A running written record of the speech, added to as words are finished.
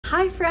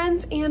Hi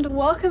friends, and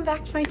welcome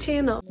back to my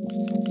channel.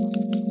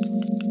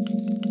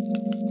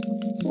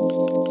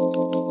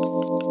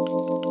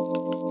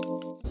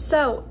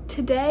 So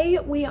today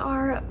we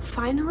are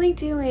finally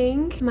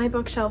doing my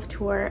bookshelf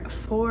tour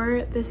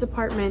for this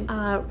apartment,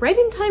 right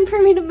in time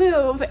for me to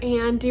move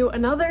and do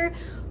another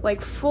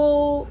like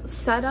full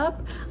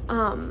setup.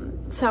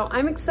 So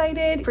I'm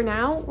excited. For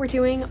now, we're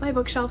doing my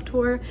bookshelf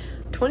tour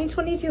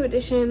 2022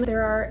 edition.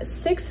 There are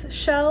 6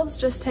 shelves.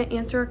 Just to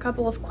answer a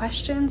couple of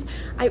questions,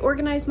 I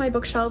organize my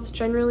bookshelves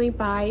generally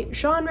by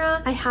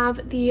genre. I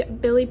have the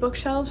Billy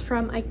bookshelves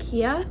from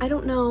IKEA. I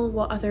don't know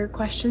what other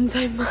questions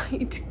I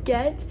might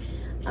get.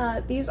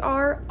 These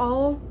are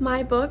all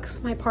my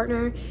books. My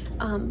partner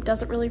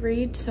doesn't really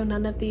read, so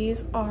none of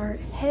these are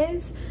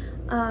his.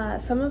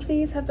 Some of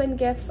these have been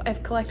gifts.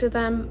 I've collected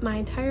them my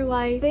entire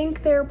life. I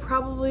think they're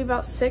probably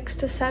about 600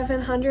 to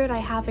 700. I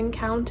haven't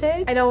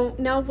counted. I don't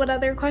know what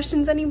other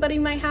questions anybody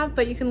might have,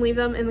 but you can leave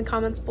them in the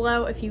comments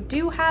below if you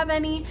do have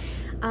any.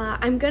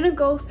 I'm gonna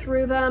go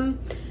through them.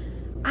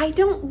 I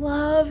don't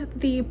love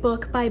the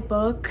book by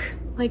book,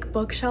 like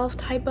bookshelf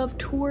type of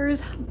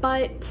tours,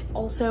 but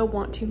also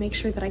want to make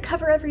sure that I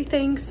cover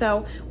everything.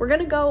 So we're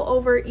gonna go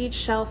over each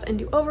shelf and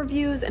do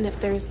overviews, and if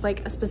there's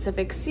like a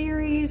specific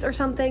series or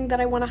something that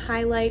I want to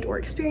highlight or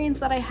experience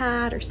that I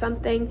had or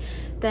something,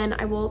 then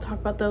I will talk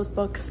about those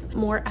books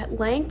more at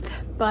length.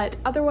 But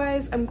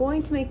otherwise, I'm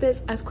going to make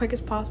this as quick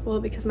as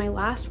possible because my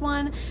last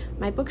one,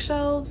 my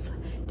bookshelves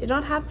did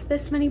not have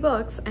this many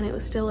books and it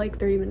was still like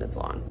 30 minutes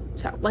long.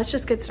 So let's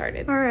just get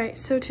started. All right,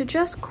 so to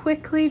just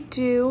quickly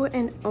do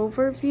an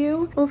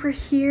overview, over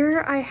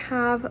here I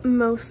have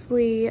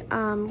mostly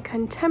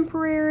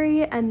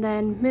contemporary and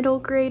then middle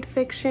grade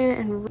fiction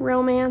and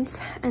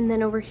romance. And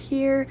then over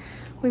here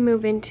we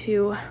move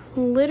into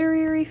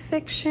literary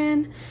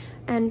fiction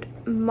and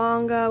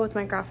manga with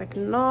my graphic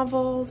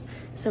novels,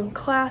 some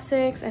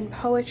classics and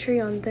poetry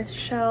on this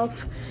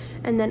shelf.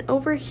 And then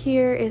over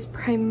here is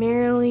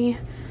primarily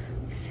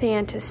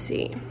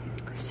fantasy.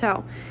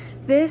 So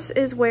this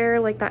is where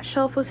like that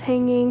shelf was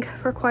hanging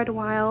for quite a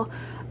while,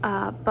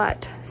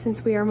 but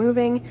since we are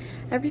moving,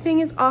 everything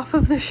is off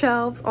of the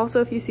shelves. Also,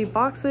 if you see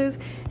boxes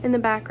in the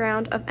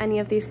background of any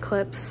of these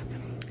clips,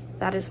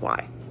 that is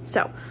why.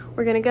 So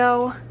we're gonna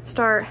go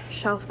start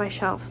shelf by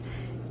shelf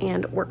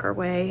and work our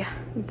way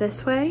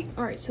this way.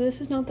 All right, so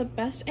this is not the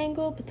best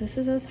angle, but this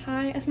is as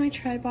high as my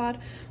tripod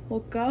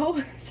will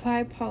go, so I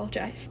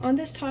apologize. On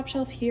this top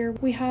shelf here,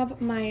 we have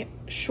my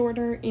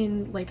shorter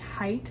in like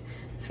height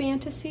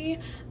fantasy,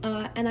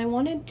 and I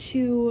wanted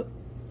to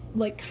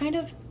like kind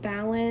of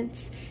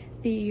balance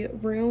the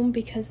room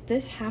because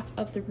this half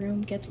of the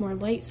room gets more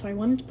light, so I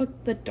wanted to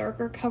put the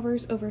darker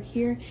covers over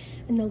here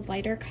and the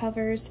lighter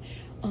covers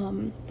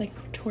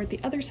like toward the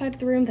other side of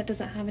the room that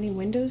doesn't have any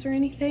windows or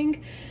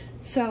anything.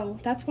 So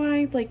that's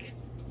why like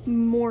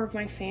more of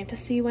my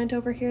fantasy went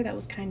over here. That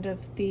was kind of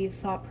the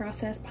thought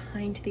process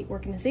behind the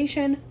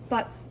organization.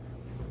 But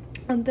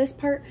on this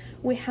part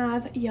we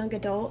have young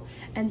adult,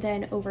 and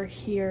then over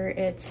here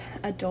it's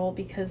adult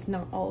because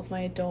not all of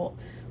my adult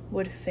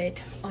would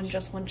fit on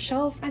just one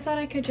shelf. I thought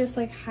I could just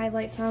like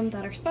highlight some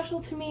that are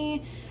special to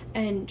me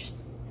and just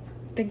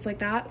things like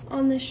that.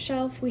 On this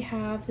shelf we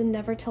have The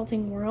Never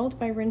Tilting World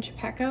by Rin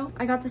Chapeko.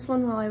 I got this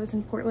one while I was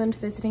in Portland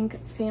visiting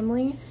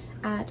family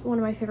at one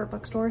of my favorite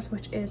bookstores,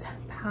 which is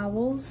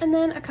Powell's. And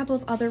then a couple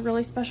of other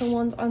really special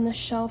ones on this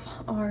shelf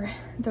are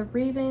The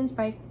Ravens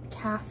by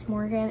Cass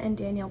Morgan and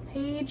Danielle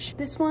Page.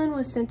 This one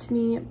was sent to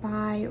me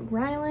by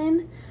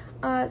Rylan,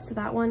 so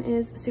that one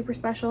is super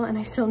special and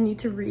I still need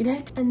to read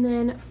it. And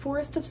then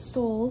Forest of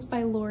Souls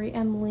by Lori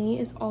M. Lee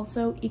is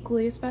also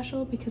equally as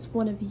special because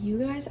one of you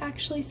guys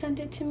actually sent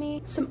it to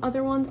me. Some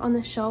other ones on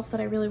the shelf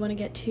that I really want to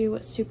get to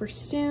super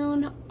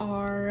soon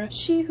are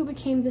She Who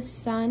Became the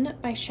Sun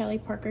by Shelley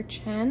Parker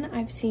Chen.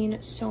 I've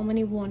seen so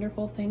many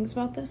wonderful things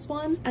about this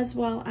one, as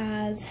well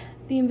as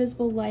The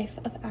Invisible Life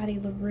of Addie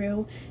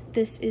LaRue.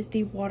 This is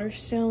the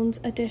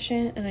Waterstones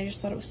edition and I just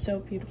thought it was so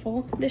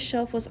beautiful. This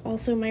shelf was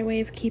also my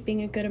way of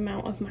keeping a good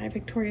amount of my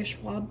Victoria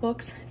Schwab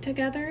books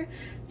together.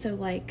 So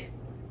like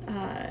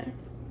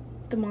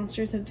the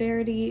Monsters of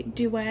Verity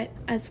duet,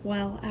 as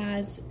well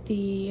as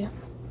the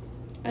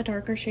A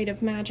Darker Shade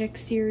of Magic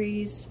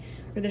series,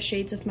 or the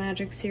Shades of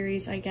Magic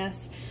series, I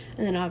guess.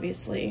 And then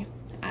obviously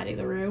Addie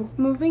LaRue.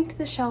 Moving to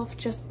the shelf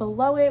just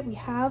below it, we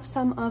have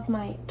some of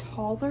my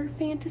taller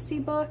fantasy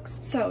books.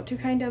 So to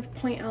kind of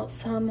point out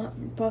some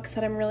books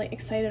that I'm really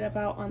excited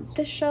about on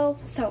this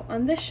shelf. So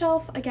on this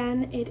shelf,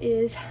 again, it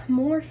is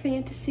more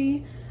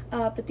fantasy,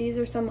 but these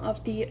are some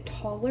of the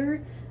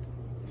taller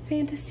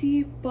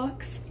fantasy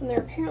books, and they're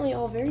apparently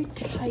all very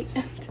tight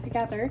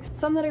together.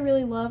 Some that I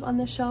really love on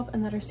this shelf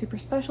and that are super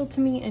special to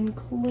me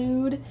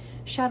include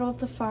Shadow of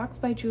the Fox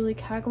by Julie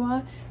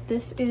Kagawa.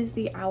 This is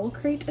the Owl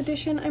Crate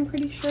edition, I'm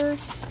pretty sure,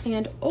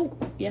 and oh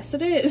yes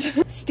it is.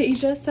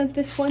 Stasia sent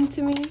this one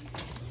to me,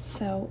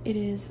 so it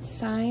is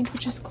signed,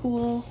 which is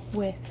cool,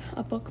 with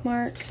a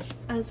bookmark,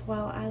 as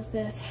well as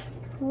this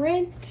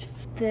print,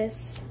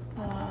 this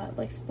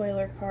like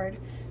spoiler card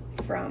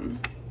from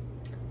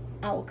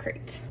owl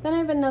crate. Then I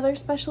have another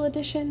special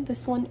edition.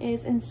 This one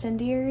is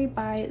Incendiary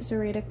by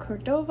Zoraida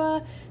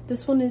Cordova.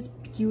 This one is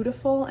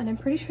beautiful, and I'm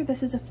pretty sure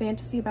this is a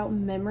fantasy about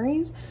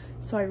memories,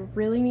 so I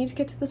really need to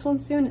get to this one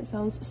soon. It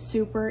sounds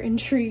super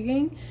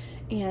intriguing,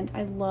 and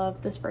I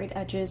love the sprayed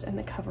edges and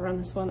the cover on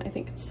this one. I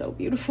think it's so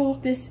beautiful.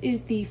 This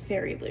is the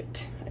Fairy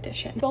Loot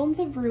edition. Bones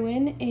of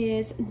Ruin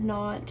is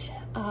not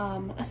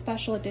a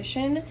special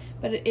edition,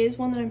 but it is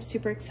one that I'm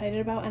super excited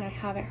about and I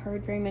haven't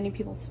heard very many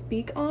people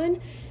speak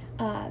on.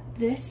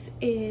 This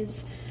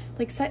is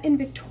like set in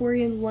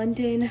Victorian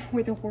London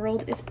where the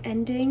world is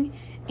ending,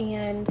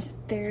 and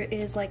there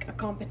is like a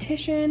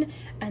competition,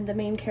 and the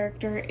main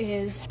character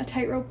is a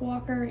tightrope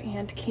walker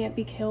and can't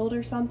be killed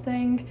or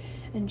something,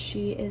 and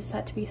she is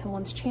set to be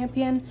someone's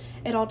champion.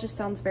 It all just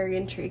sounds very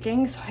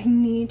intriguing, so I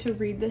need to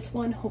read this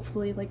one,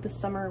 hopefully like the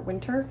summer or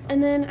winter.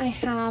 And then I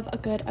have a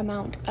good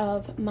amount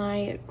of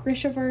my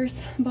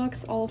Grishaverse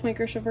books, all of my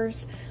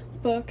Grishaverse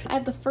books. I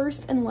have the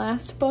first and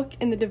last book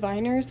in the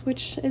Diviners,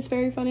 which is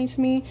very funny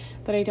to me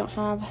that I don't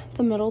have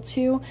the middle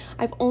two.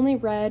 I've only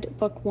read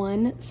book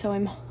 1, so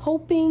I'm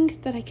hoping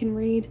that I can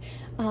read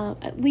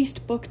at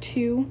least book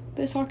 2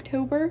 this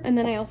October. And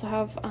then I also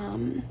have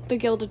The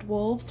Gilded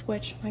Wolves,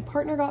 which my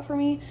partner got for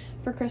me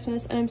for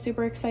Christmas, and I'm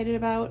super excited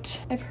about.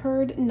 I've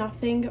heard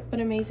nothing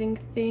but amazing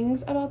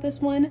things about this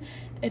one.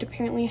 It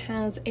apparently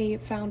has a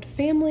found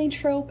family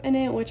trope in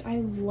it, which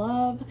I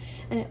love,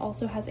 and it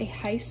also has a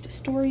heist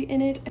story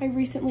in it. I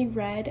recently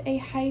read a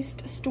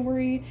heist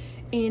story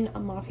in a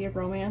mafia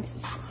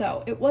romance,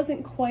 so it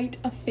wasn't quite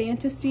a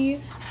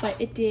fantasy, but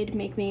it did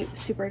make me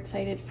super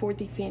excited for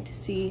the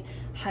fantasy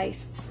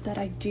heists that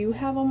I do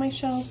have on my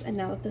shelves. And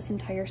now that this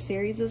entire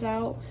series is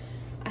out,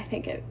 I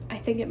think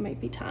it might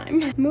be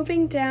time.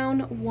 Moving down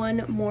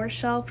one more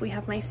shelf, we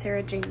have my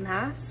Sarah J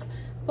Maas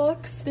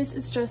books. This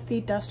is just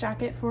the dust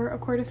jacket for A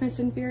Court of Mist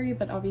and Fury,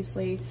 but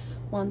obviously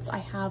once I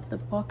have the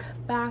book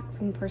back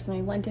from the person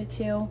I lent it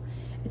to,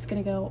 it's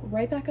gonna go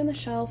right back on the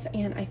shelf,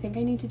 and I think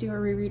I need to do a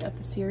reread of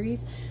the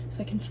series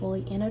so I can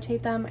fully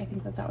annotate them. I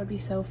think that that would be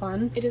so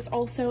fun. It is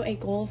also a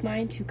goal of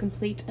mine to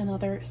complete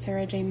another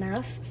Sarah J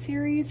Maas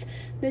series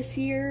this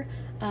year,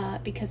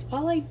 because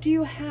while I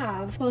do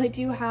have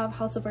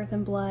House of Earth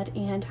and Blood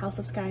and House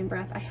of Sky and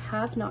Breath, I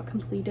have not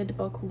completed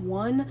book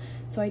 1,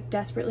 so I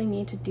desperately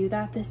need to do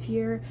that this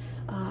year.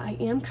 I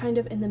am kind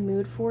of in the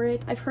mood for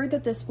it. I've heard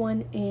that this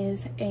one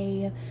is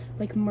a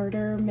like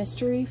murder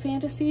mystery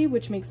fantasy,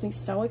 which makes me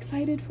so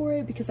excited for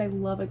it because I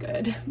love a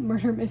good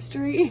murder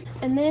mystery.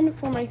 And then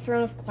for my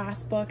Throne of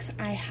Glass books,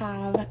 I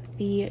have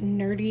the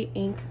Nerdy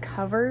Ink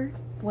cover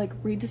like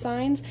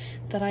redesigns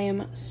that I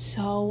am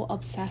so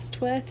obsessed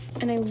with,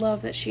 and I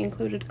love that she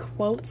included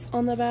quotes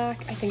on the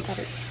back. I think that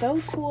is so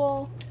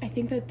cool. I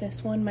think that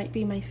this one might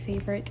be my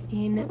favorite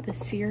in the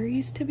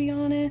series, to be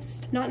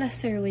honest. Not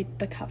necessarily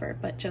the cover,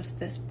 but just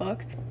this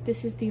book.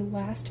 This is the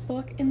last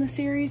book in the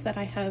series that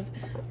I have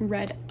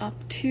read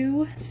up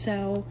to,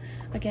 so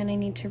again, I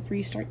need to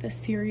restart this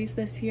series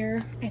this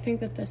year. I think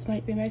that this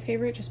might be my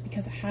favorite just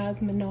because it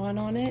has Manon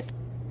on it.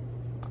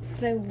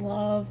 I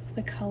love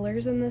the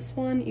colors in this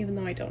one, even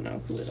though I don't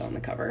know who is on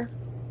the cover.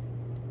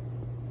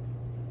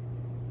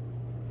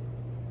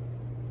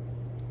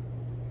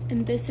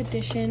 And this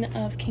edition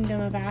of Kingdom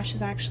of Ash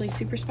is actually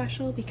super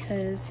special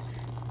because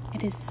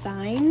it is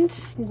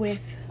signed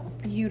with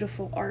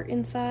beautiful art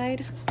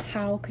inside.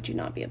 How could you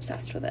not be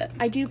obsessed with it?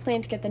 I do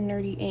plan to get the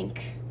Nerdy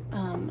Ink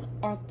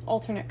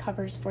alternate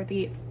covers for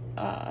the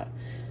A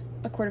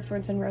Court of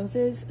Thorns and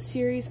Roses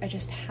series. I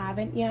just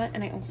haven't yet,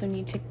 and I also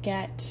need to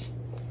get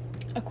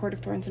A Court of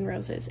Thorns and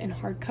Roses in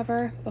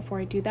hardcover before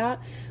I do that,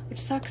 which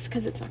sucks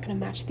because it's not going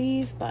to match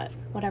these, but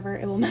whatever,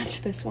 it will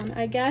match this one,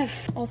 I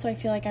guess. Also, I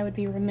feel like I would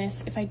be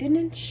remiss if I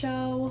didn't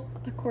show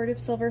A Court of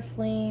Silver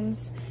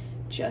Flames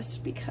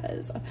just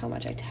because of how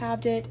much I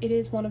tabbed it. It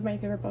is one of my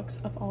favorite books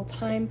of all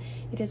time.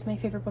 It is my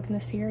favorite book in the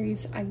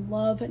series. I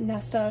love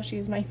Nesta. She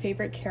is my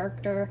favorite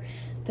character.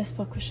 This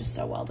book was just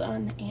so well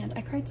done, and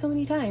I cried so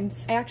many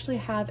times. I actually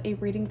have a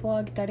reading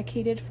vlog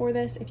dedicated for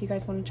this. If you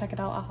guys want to check it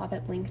out, I'll have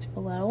it linked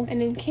below.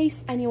 And in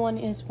case anyone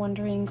is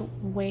wondering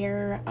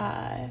where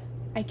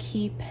I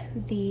keep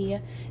the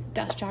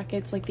dust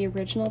jackets, like the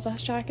original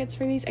dust jackets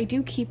for these, I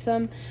do keep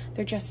them.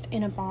 They're just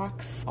in a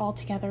box all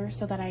together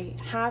so that I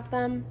have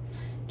them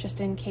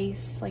just in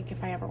case, like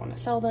if I ever want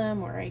to sell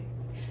them or I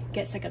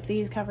get sick of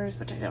these covers,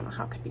 which I don't know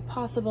how could be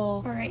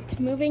possible. All right,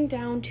 moving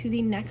down to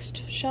the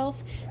next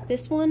shelf.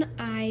 This one,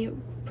 I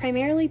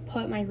primarily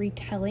put my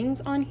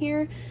retellings on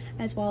here,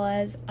 as well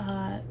as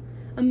a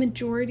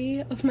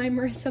majority of my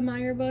Marissa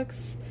Meyer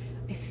books.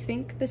 I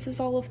think this is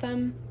all of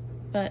them.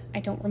 but I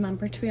don't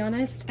remember, to be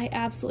honest. I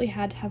absolutely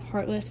had to have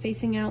Heartless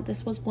Facing Out.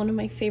 This was one of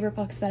my favorite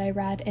books that I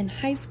read in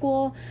high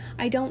school.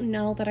 I don't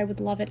know that I would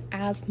love it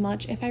as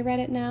much if I read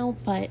it now,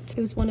 but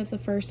it was one of the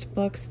first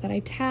books that I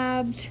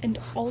tabbed, and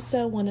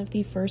also one of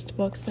the first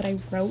books that I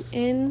wrote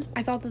in.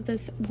 I thought that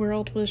this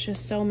world was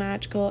just so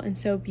magical and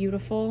so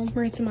beautiful.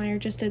 Marissa Meyer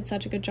just did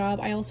such a good job.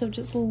 I also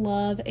just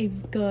love a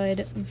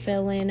good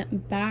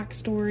villain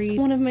backstory.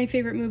 One of my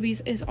favorite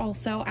movies is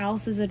also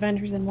Alice's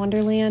Adventures in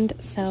Wonderland.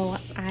 So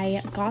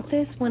I got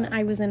this when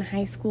I was in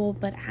high school,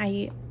 but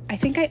I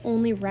think I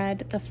only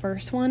read the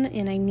first one,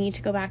 and I need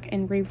to go back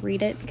and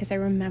reread it because I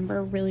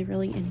remember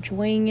really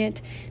enjoying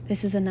it.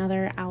 This is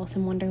another Alice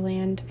in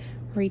Wonderland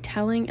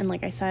retelling, and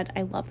like I said,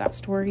 I love that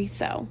story.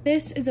 So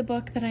this is a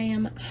book that I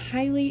am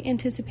highly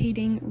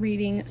anticipating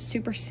reading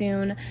super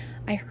soon.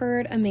 I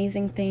heard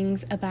amazing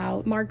things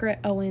about Margaret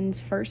Owen's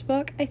first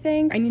book. I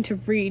think I need to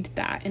read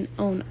that and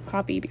own a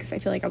copy because I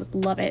feel like I would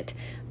love it,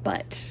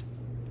 but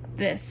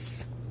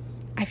this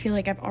I feel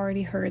like I've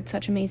already heard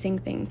such amazing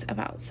things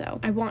about, so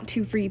I want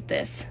to read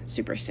this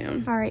super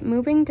soon. All right,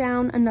 moving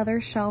down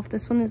another shelf.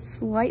 This one is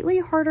slightly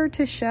harder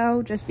to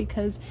show just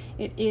because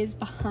it is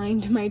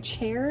behind my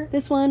chair.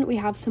 This one, we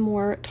have some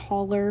more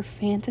taller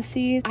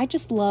fantasies. I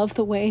just love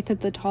the way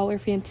that the taller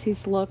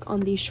fantasies look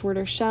on these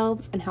shorter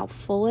shelves and how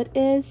full it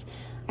is.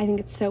 I think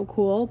it's so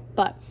cool.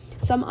 But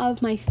some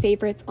of my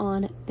favorites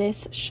on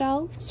this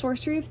shelf: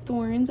 Sorcery of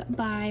Thorns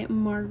by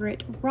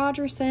Margaret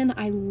Rogerson.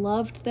 I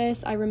loved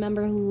this. I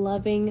remember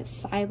loving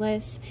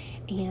Silas,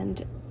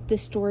 and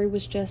this story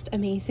was just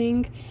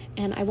amazing,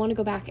 and I want to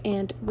go back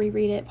and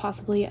reread it,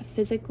 possibly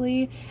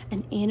physically,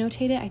 and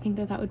annotate it. I think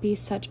that that would be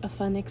such a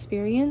fun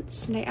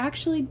experience. And I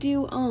actually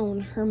do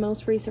own her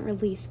most recent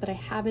release, but I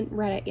haven't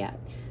read it yet,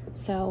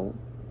 so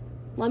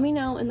let me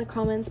know in the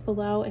comments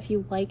below if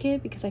you like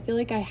it, because I feel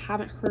like I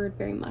haven't heard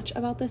very much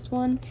about this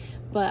one.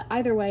 But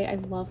either way, I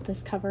love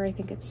this cover. I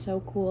think it's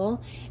so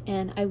cool,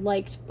 and I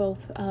liked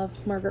both of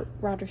Margaret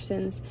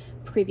Rogerson's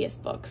previous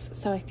books,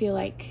 so I feel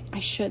like I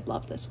should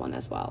love this one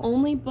as well.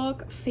 Only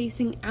book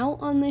facing out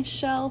on this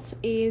shelf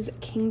is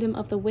Kingdom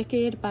of the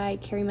Wicked by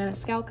Carrie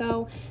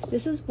Maniscalco.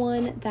 This is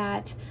one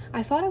that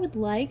I thought I would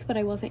like, but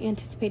I wasn't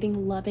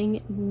anticipating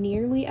loving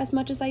nearly as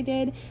much as I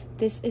did.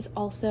 This is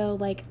also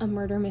like a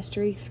murder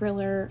mystery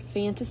thriller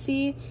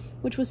fantasy,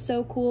 which was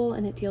so cool,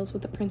 and it deals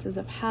with the princes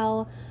of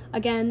hell.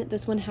 Again,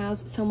 this one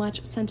has so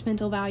much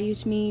sentimental value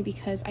to me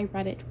because I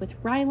read it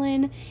with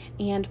Rylan,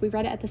 and we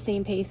read it at the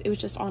same pace. It was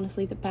just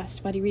honestly the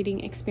best buddy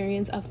reading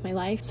experience of my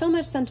life. So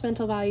much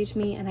sentimental value to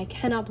me, and I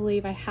cannot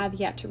believe I have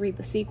yet to read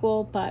the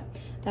sequel, but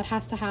that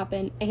has to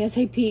happen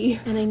ASAP.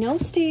 And I know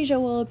Stasia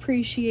will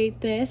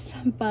appreciate this,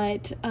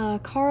 but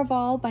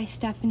Caraval by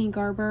Stephanie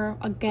Garber,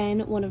 again,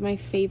 one of my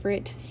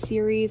favorite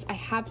series. I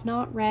have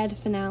not read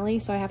Finale,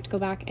 so I have to go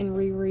back and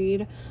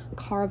reread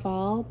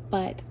Caraval,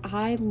 but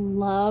I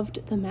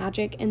loved the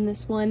magic in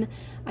this one.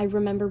 I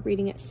remember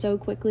reading it so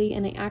quickly,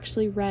 and I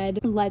actually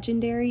read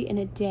Legendary in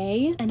a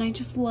day, and I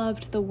just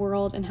loved the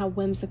world and how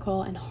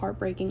whimsical and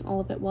heartbreaking all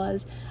of it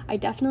was. I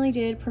definitely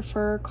did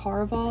prefer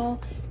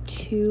Caraval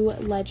to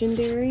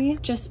Legendary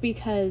just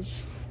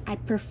because I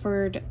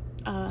preferred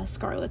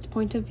Scarlett's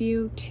point of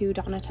view to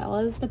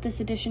Donatella's, but this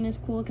edition is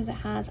cool because it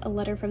has a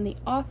letter from the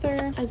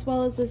author, as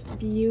well as this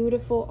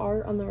beautiful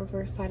art on the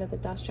reverse side of the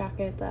dust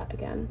jacket that,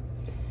 again,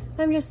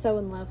 I'm just so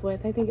in love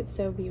with. I think it's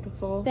so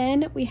beautiful.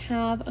 Then we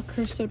have A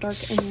Curse So Dark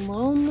and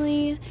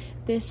Lonely.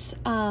 This,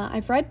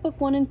 I've read book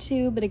 1 and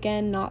 2, but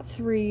again, not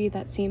 3.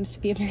 That seems to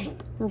be a very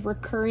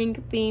recurring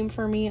theme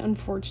for me,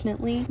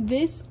 unfortunately.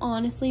 This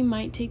honestly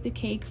might take the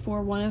cake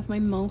for one of my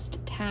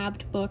most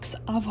tabbed books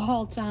of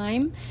all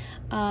time.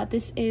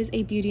 This is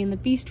a Beauty and the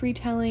Beast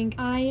retelling.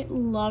 I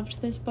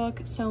loved this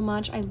book so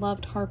much. I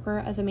loved Harper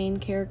as a main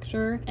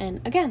character,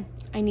 and again,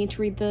 I need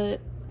to read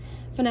the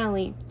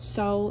finale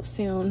so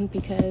soon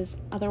because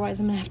otherwise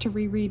I'm gonna have to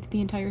reread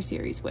the entire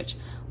series, which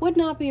would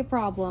not be a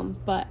problem,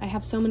 but I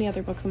have so many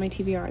other books on my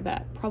TBR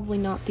that probably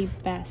not the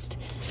best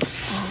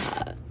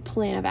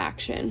plan of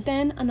action.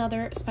 Then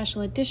another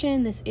special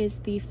edition. This is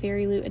the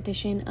Fairy Loot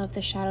edition of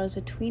The Shadows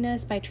Between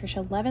Us by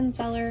Trisha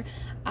Levenseller.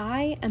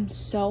 I am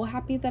so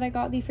happy that I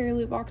got the Fairy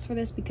Loot box for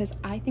this because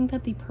I think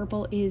that the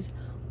purple is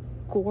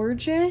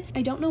gorgeous.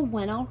 I don't know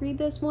when I'll read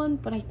this one,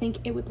 but I think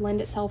it would lend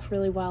itself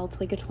really well to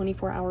like a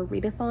 24-hour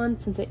readathon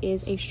since it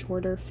is a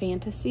shorter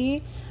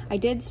fantasy. I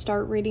did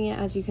start reading it,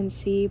 as you can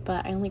see,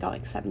 but I only got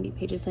like 70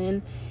 pages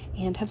in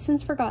and have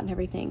since forgotten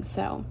everything,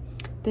 so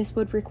this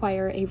would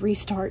require a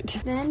restart.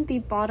 Then the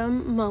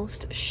bottom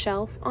most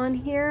shelf on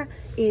here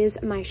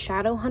is my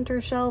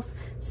Shadowhunter shelf.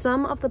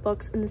 Some of the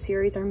books in the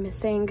series are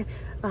missing,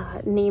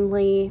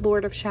 namely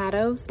Lord of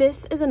Shadows.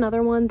 This is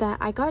another one that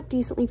I got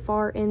decently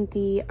far in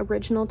the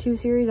original 2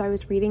 series. I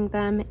was reading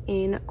them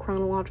in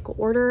chronological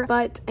order,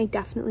 but I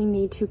definitely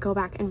need to go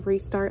back and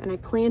restart, and I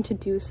plan to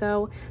do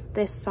so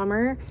this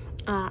summer.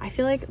 I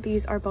feel like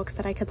these are books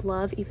that I could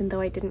love even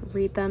though I didn't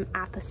read them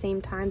at the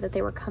same time that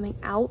they were coming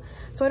out,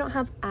 so I don't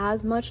have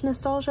as much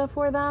nostalgia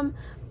for them,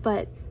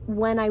 but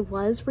when I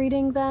was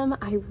reading them,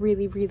 I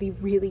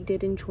really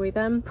did enjoy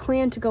them.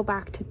 Plan to go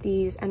back to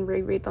these and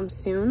reread them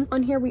soon.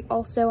 On here we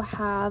also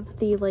have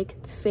the like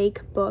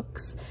fake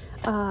books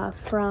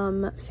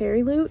from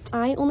Fairy Loot.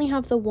 I only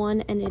have the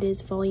one and it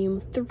is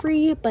volume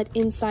 3, but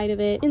inside of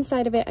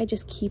it I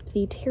just keep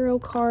the tarot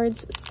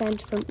cards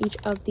sent from each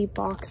of the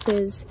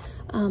boxes.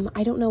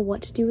 I don't know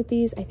what to do with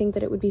these. I think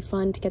that it would be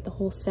fun to get the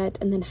whole set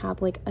and then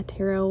have like a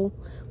tarot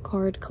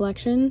card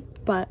collection,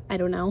 but I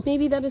don't know.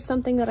 Maybe that is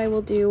something that I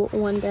will do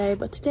one day,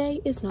 but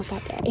today is not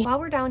that day. While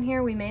we're down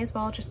here, we may as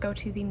well just go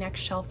to the next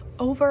shelf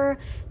over.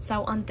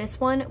 So on this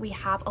one, we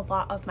have a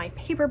lot of my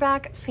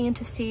paperback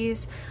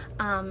fantasies,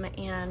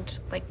 and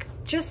like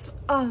just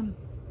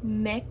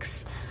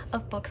mix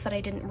of books that I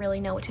didn't really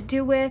know what to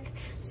do with.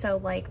 So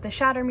like the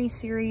Shatter Me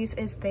series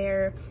is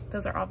there.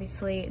 Those are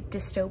obviously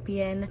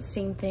dystopian.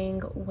 Same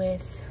thing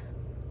with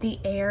The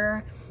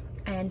Air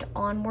and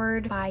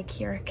Onward by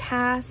Kira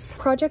Cass.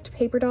 Project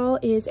Paper Doll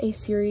is a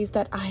series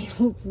that I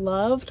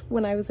loved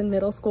when I was in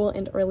middle school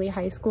and early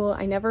high school.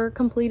 I never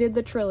completed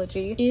the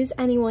trilogy. Is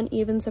anyone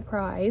even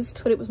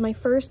surprised? But it was my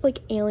first like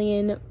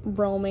alien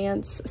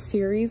romance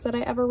series that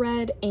I ever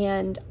read,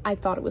 and I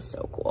thought it was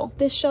so cool.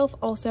 This shelf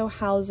also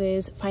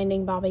houses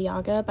Finding Baba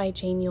Yaga by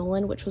Jane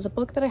Yolen, which was a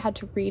book that I had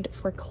to read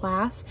for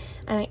class,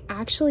 and I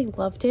actually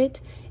loved it.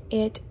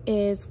 It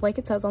is, like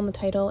it says on the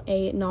title,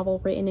 a novel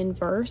written in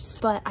verse,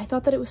 but I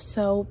thought that it was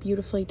so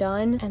beautifully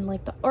done, and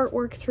like the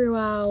artwork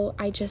throughout,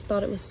 I just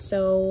thought it was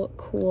so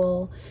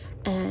cool,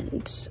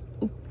 and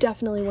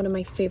definitely one of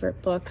my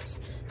favorite books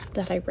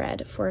that I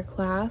read for a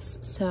class.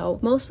 So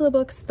most of the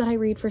books that I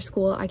read for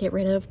school I get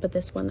rid of, but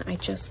this one I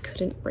just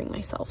couldn't bring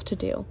myself to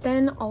do.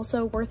 Then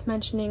also worth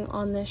mentioning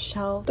on this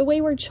shelf, the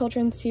Wayward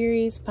Children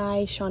series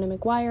by Shauna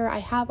McGuire. I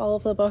have all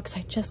of the books,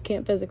 I just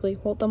can't physically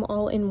hold them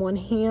all in one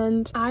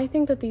hand. I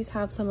think that these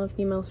have some of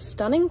the most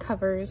stunning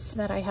covers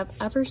that I have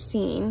ever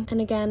seen, and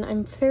again,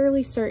 I'm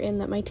fairly certain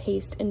that my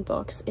taste in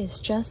books is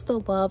just the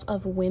love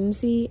of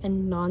whimsy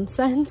and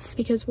nonsense,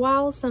 because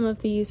while some of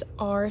these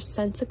are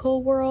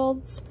sensical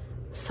worlds,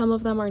 some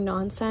of them are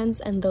nonsense,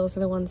 and those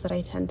are the ones that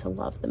I tend to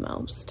love the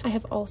most. I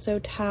have also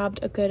tabbed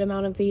a good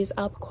amount of these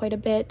up quite a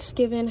bit,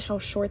 given how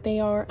short they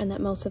are and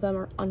that most of them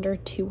are under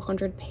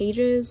 200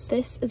 pages.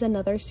 This is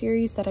another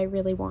series that I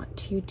really want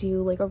to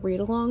do like a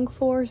read-along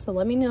for, so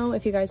let me know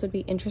if you guys would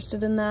be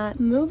interested in that.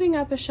 Moving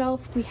up a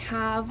shelf, we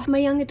have my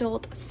young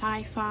adult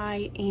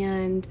sci-fi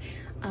and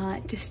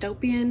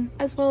dystopian,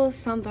 as well as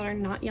some that are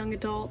not young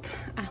adult,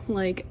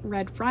 like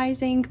Red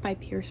Rising by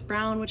Pierce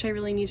Brown, which I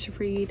really need to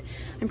read.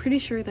 I'm pretty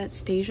sure that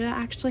Stasia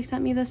actually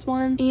sent me this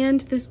one,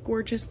 and this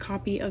gorgeous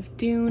copy of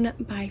Dune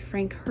by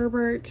Frank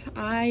Herbert.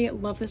 I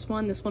love this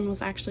one. This one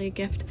was actually a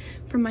gift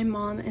from my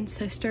mom and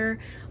sister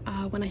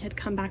when I had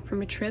come back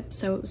from a trip,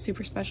 so it was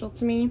super special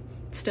to me.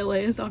 Still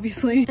is,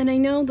 obviously. And I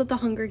know that The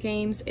Hunger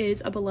Games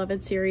is a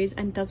beloved series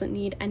and doesn't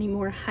need any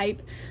more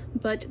hype,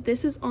 but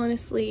this is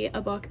honestly a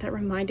book that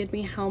reminded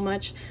me how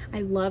much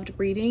I loved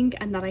reading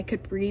and that I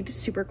could read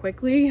super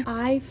quickly.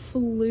 I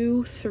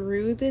flew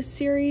through this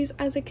series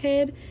as a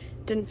kid.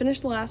 Didn't finish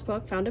the last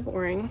book, found it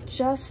boring.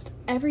 Just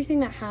everything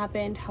that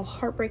happened, how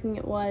heartbreaking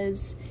it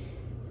was,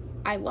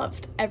 I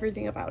loved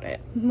everything about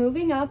it.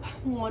 Moving up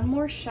one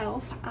more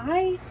shelf.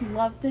 I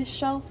love this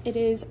shelf. It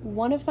is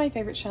one of my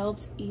favorite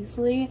shelves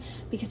easily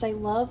because I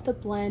love the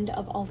blend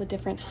of all the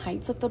different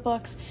heights of the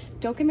books.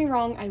 Don't get me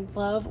wrong, I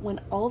love when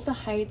all of the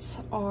heights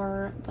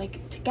are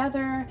like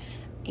together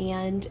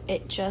and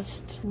it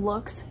just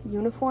looks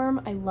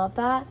uniform. I love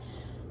that.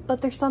 But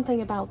there's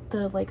something about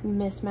the like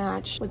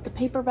mismatch with the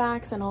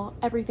paperbacks and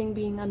everything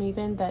being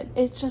uneven that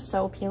is just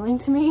so appealing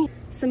to me.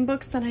 Some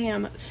books that I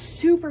am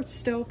super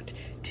stoked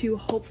to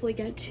hopefully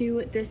get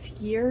to this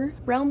year.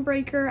 Realm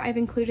Breaker, I've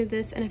included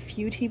this in a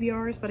few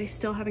TBRs, but I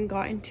still haven't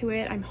gotten to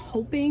it. I'm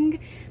hoping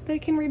that I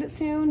can read it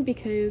soon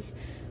because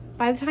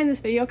by the time this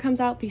video comes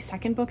out, the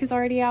second book is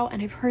already out,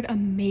 and I've heard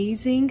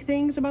amazing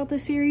things about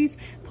this series.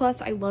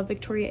 Plus, I love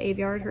Victoria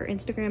Aveyard. Her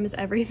Instagram is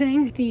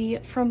everything. The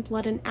From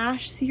Blood and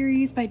Ash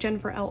series by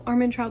Jennifer L.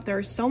 Armentrout. There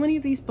are so many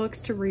of these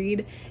books to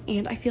read,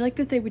 and I feel like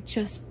that they would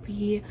just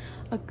be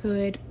a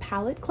good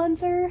palate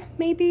cleanser,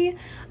 maybe,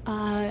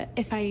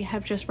 if I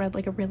have just read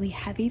like a really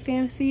heavy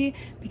fantasy,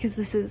 because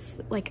this is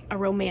like a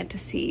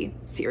romantasy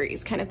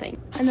series kind of thing.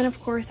 And then, of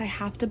course, I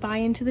have to buy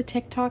into the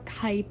TikTok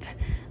hype.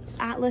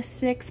 Atlas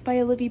 6 by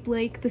Olivia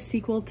Blake, the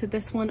sequel to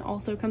this one,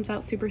 also comes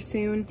out super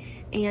soon,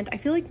 and I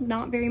feel like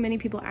not very many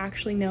people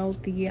actually know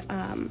the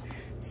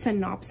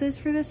synopsis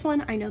for this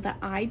one. I know that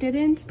I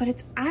didn't, but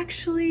it's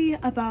actually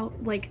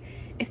about like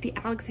if the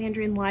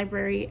Alexandrian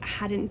library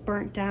hadn't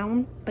burnt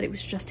down but it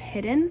was just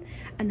hidden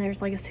and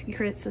there's like a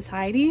secret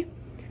society.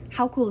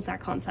 How cool is that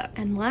concept?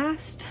 And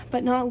last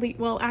but not least,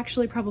 well,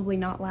 actually probably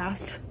not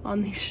last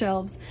on these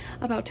shelves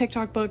about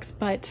TikTok books,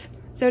 but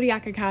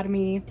Zodiac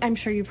Academy. I'm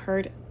sure you've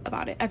heard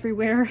about it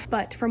everywhere,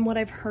 but from what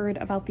I've heard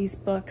about these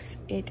books,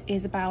 it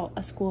is about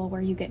a school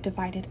where you get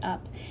divided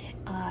up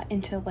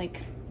into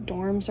like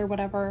dorms or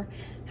whatever,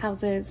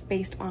 houses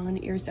based on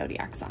your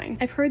zodiac sign.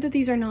 I've heard that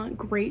these are not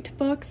great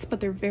books, but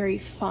they're very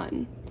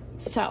fun.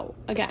 So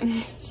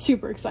again,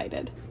 super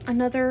excited.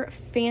 Another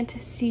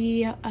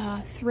fantasy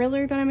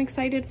thriller that I'm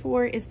excited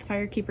for is The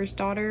Firekeeper's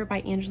Daughter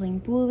by Angeline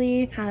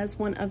Boulley. Has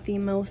one of the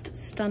most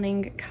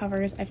stunning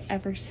covers I've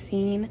ever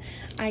seen.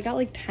 I got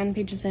like 10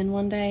 pages in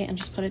one day and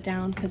just put it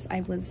down because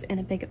I was in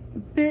a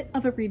bit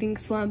of a reading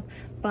slump,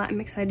 but I'm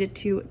excited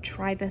to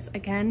try this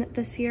again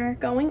this year.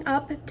 Going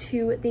up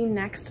to the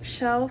next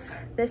shelf,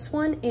 this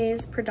one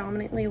is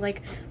predominantly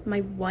like my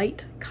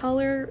white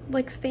color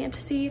like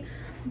fantasy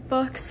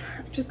books,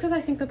 just because I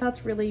think that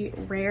that's really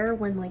rare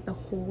when like the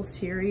whole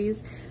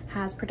series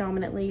has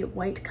predominantly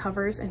white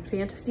covers and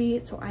fantasy.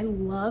 So I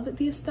love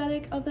the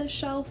aesthetic of this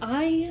shelf.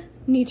 I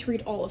need to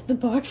read all of the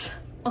books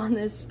on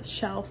this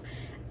shelf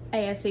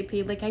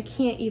ASAP. Like I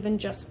can't even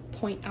just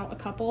point out a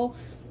couple.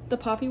 The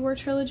Poppy War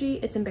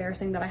trilogy, it's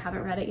embarrassing that I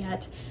haven't read it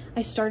yet.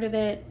 I started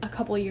it a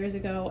couple years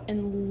ago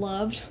and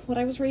loved what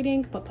I was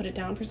reading, but put it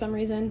down for some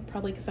reason,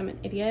 probably because I'm an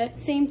idiot.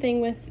 Same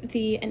thing with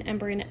the An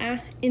Ember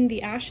in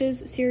the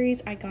Ashes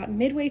series. I got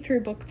midway through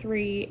book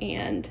 3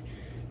 and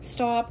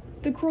stopped.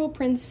 The Cruel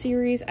Prince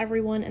series,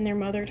 everyone and their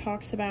mother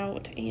talks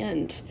about,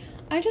 and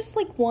I just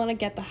like want to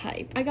get the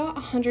hype. I got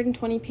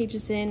 120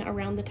 pages in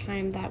around the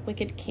time that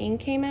Wicked King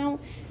came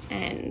out,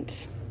 and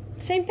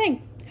same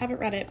thing, haven't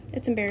read it.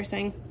 It's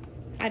embarrassing.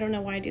 I don't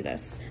know why I do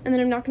this. And then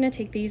I'm not going to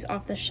take these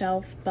off the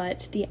shelf,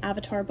 but the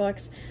Avatar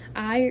books,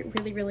 I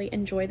really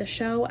enjoy the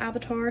show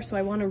Avatar, so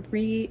I want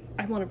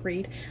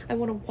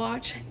to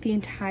watch the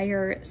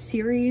entire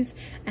series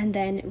and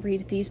then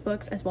read these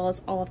books as well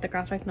as all of the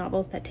graphic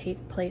novels that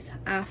take place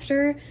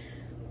after,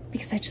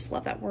 because I just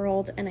love that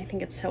world and I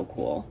think it's so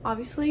cool.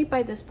 Obviously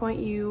by this point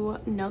you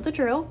know the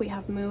drill. We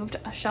have moved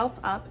a shelf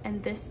up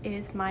and this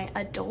is my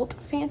adult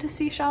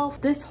fantasy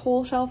shelf. This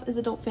whole shelf is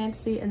adult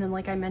fantasy, and then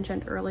like I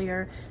mentioned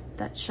earlier,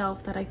 that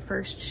shelf that I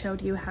first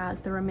showed you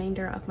has the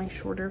remainder of my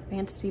shorter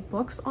fantasy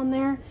books on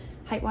there,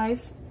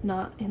 height-wise,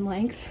 not in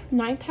length.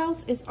 Ninth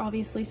House is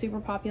obviously super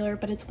popular,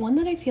 but it's one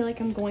that I feel like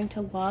I'm going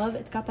to love.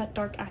 It's got that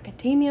dark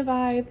academia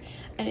vibe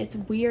and it's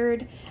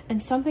weird,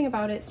 and something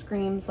about it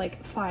screams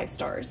like 5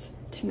 stars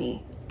to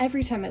me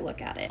every time I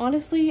look at it.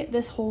 Honestly,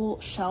 this whole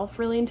shelf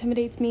really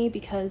intimidates me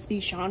because the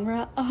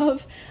genre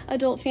of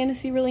adult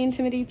fantasy really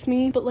intimidates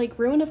me, but like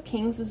Ruin of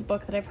Kings is a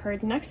book that I've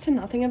heard next to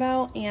nothing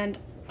about, and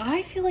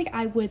I feel like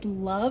I would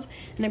love,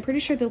 and I'm pretty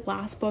sure the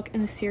last book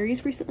in the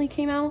series recently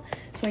came out,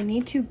 so I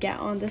need to get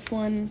on this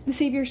one. The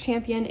Savior's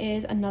Champion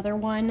is another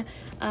one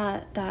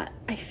that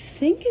I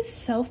think is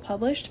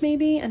self-published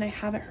maybe, and I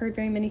haven't heard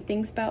very many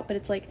things about, but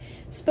it's like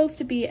supposed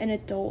to be an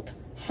adult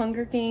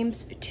Hunger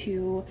Games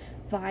to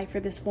vie for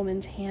this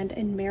woman's hand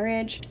in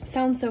marriage.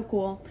 Sounds so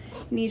cool.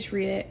 Need to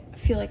read it. I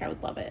feel like I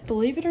would love it.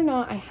 Believe it or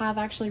not, I have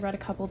actually read a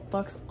couple of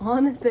books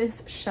on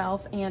this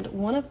shelf, and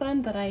one of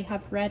them that I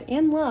have read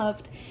and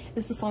loved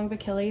is The Song of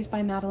Achilles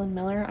by Madeline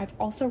Miller. I've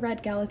also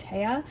read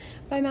Galatea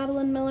by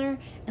Madeline Miller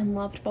and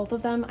loved both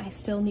of them. I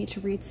still need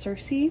to read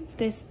Circe.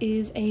 This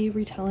is a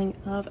retelling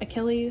of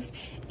Achilles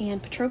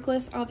and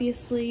Patroclus,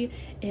 obviously.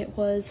 It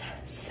was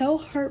so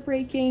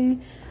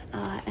heartbreaking.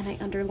 And I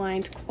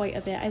underlined quite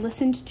a bit. I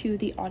listened to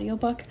the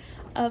audiobook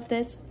of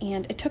this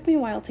and it took me a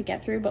while to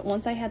get through, but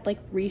once I had like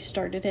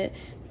restarted it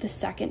the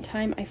second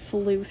time, I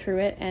flew through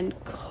it and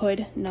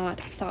could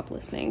not stop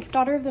listening.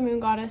 Daughter of the Moon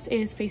Goddess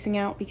is facing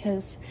out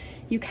because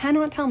you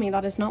cannot tell me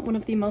that is not one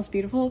of the most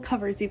beautiful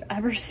covers you've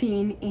ever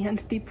seen,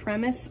 and the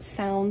premise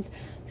sounds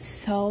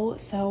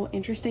so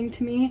interesting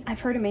to me.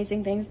 I've heard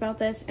amazing things about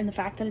this, and the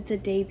fact that it's a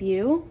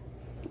debut,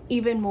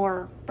 even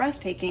more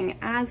breathtaking,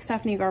 as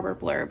Stephanie Garber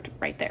blurbed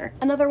right there.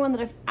 Another one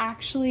that I've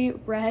actually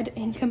read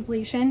in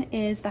completion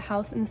is The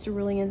House in the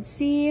Cerulean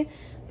Sea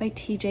by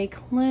TJ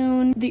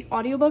Klune. The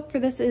audiobook for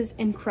this is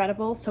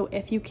incredible, so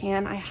if you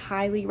can, I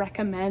highly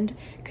recommend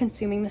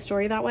consuming the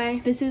story that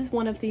way. This is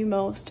one of the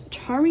most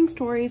charming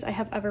stories I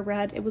have ever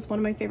read. It was one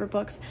of my favorite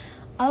books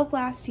of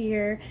last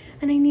year,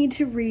 and I need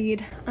to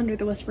read Under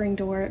the Whispering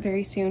Door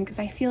very soon because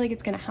I feel like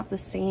it's gonna have the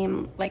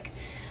same like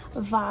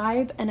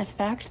vibe and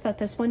effect that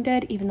this one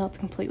did, even though it's a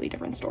completely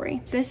different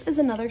story. This is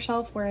another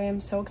shelf where I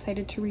am so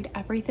excited to read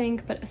everything,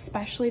 but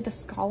especially the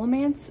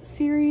Scholomance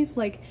series.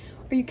 Like,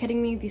 are you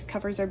kidding me? These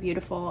covers are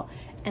beautiful,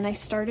 and I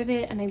started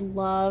it and I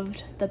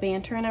loved the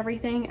banter and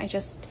everything. I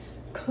just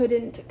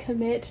couldn't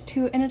commit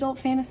to an adult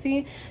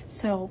fantasy,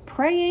 so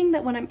praying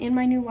that when I'm in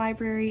my new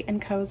library and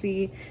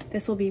cozy,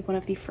 this will be one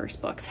of the first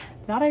books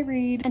that I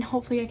read, and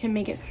hopefully I can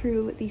make it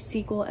through the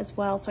sequel as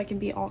well so I can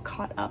be all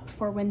caught up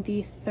for when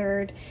the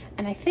third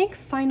and I think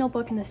final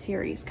book in the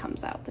series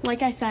comes out.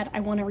 Like I said, I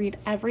want to read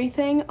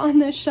everything on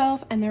this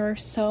shelf, and there are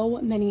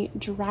so many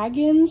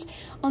dragons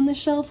on the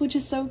shelf, which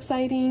is so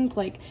exciting,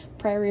 like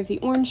Priory of the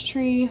Orange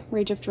Tree,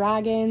 Rage of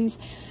Dragons,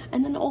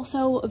 and then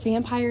also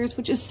vampires,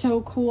 which is so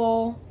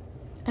cool.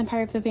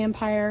 Empire of the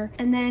Vampire,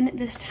 and then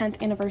this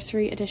 10th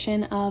anniversary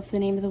edition of The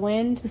Name of the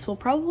Wind. This will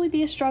probably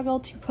be a struggle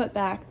to put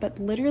back, but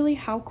literally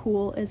how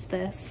cool is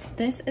this?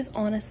 This is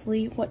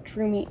honestly what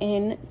drew me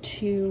in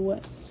to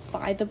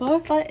buy the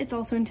book, but it's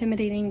also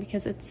intimidating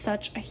because it's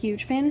such a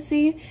huge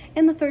fantasy,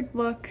 and the third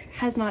book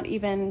has not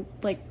even,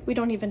 like, we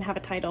don't even have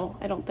a title,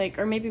 I don't think,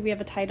 or maybe we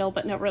have a title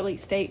but no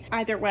release date.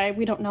 Either way,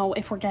 we don't know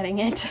if we're getting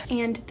it.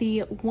 And the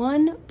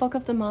one book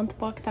of the month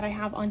book that I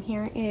have on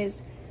here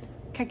is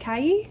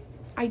Kakai.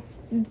 I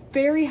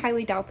very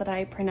highly doubt that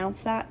I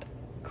pronounced that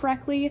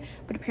correctly,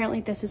 but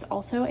apparently this is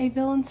also a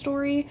villain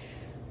story,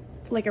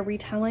 like a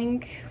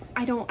retelling.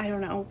 I don't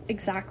know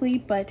exactly,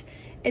 but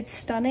it's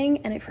stunning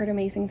and I've heard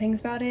amazing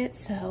things about it,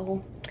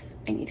 so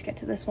I need to get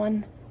to this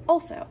one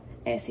also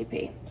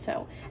ASAP.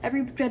 So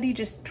everybody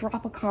just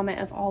drop a comment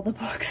of all the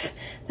books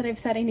that I've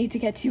said I need to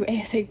get to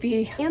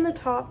ASAP. And the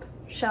top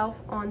shelf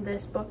on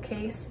this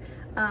bookcase,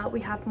 we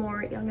have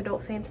more young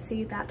adult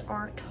fantasy that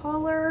are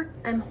taller.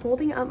 I'm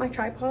holding up my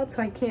tripod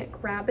so I can't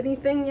grab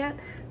anything yet,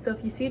 so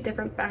if you see a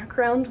different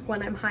background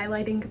when I'm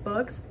highlighting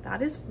books,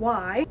 that is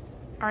why.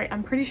 All right,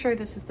 I'm pretty sure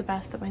this is the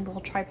best that my little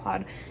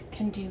tripod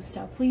can do,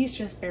 so please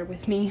just bear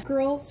with me.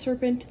 Girl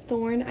Serpent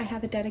Thorn, I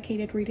have a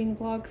dedicated reading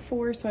vlog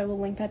for, so I will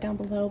link that down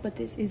below, but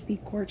this is the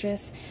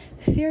gorgeous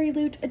Fairy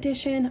Loot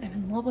edition. I'm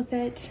in love with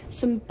it.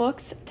 Some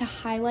books to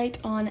highlight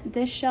on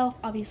this shelf,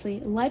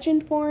 obviously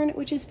Legendborn,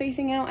 which is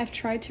facing out. I've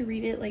tried to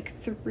read it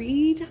like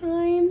 3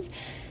 times,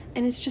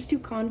 and it's just too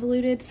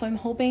convoluted, so I'm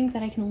hoping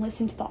that I can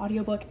listen to the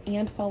audiobook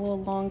and follow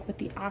along with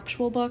the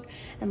actual book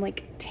and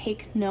like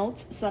take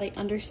notes so that I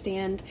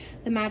understand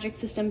the magic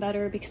system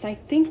better, because I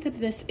think that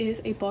this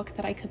is a book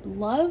that I could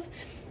love.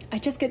 I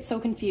just get so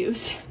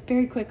confused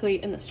very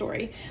quickly in the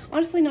story.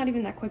 Honestly, not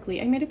even that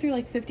quickly. I made it through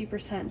like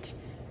 50%.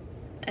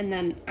 And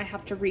then I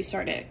have to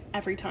restart it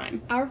every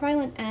time. Our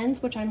Violent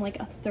Ends, which I'm like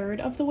a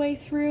third of the way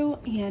through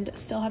and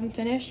still haven't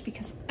finished,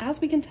 because as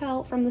we can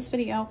tell from this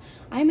video,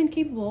 I'm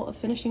incapable of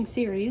finishing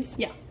series.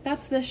 Yeah,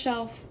 that's this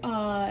shelf.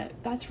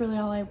 That's really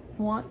all I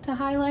want to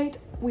highlight.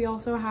 We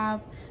also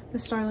have the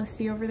Starless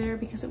Sea over there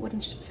because it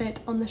wouldn't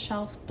fit on the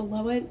shelf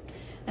below it,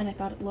 and I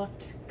thought it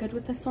looked good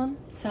with this one.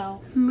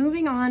 So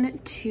moving on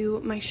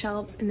to my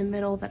shelves in the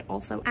middle that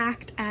also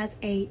act as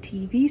a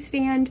TV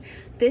stand.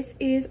 This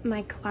is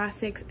my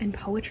classics and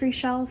poetry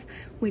shelf,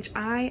 which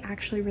I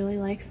actually really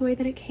like the way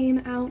that it came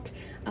out.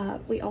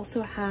 We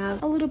also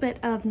have a little bit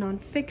of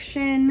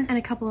nonfiction and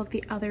a couple of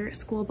the other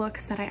school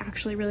books that I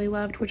actually really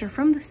loved, which are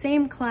from the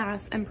same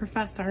class and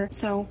professor.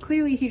 So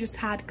clearly he just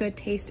had good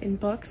taste in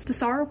books. The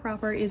Sorrow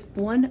Proper is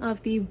one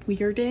of the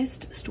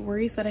weirdest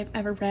stories that I've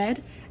ever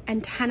read,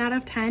 and 10 out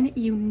of 10,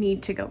 you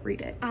need to go read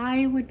it.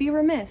 I would be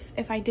remiss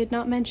if I did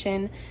not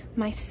mention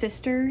my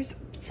sister's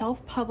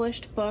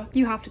self-published book.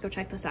 You have to go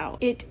check this out.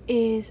 It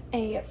is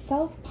a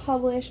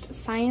self-published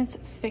science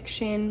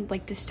fiction,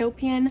 like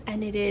dystopian,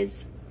 and it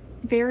is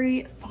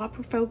very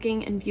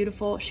thought-provoking and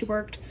beautiful. She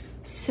worked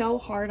so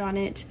hard on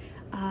it.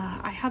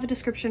 I have a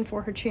description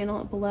for her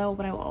channel below,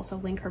 but I will also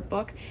link her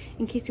book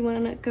in case you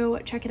want to go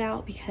check it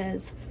out,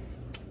 because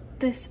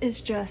this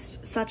is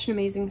just such an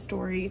amazing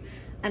story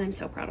and I'm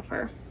so proud of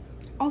her.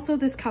 Also,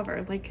 this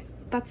cover, like,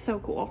 that's so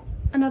cool.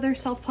 Another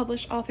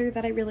self-published author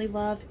that I really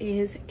love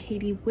is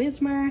Katie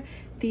Wismer.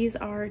 These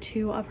are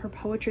 2 of her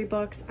poetry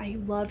books. I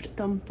loved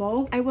them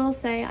both. I will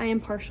say I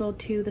am partial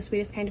to The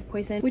Sweetest Kind of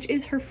Poison, which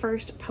is her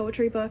first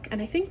poetry book,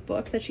 and I think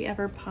book that she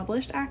ever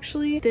published,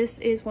 actually. This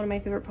is one of my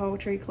favorite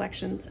poetry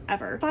collections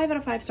ever. 5 out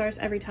of 5 stars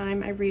every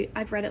time I read.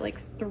 I've read it like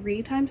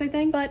 3 times, I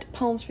think. But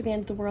Poems for the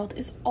End of the World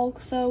is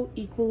also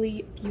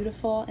equally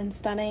beautiful and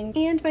stunning.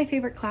 And my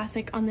favorite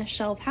classic on this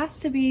shelf has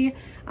to be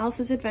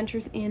Alice's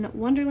Adventures in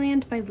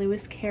Wonderland by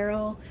Lewis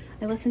Carroll.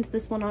 I listened to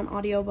this one on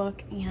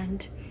audiobook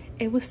and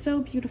it was so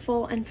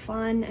beautiful and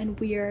fun and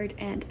weird,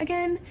 and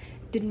again,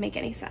 didn't make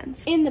any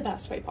sense. In the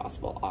best way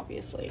possible,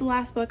 obviously. The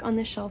last book on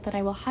this shelf that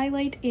I will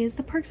highlight is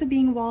The Perks of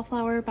Being a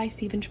Wallflower by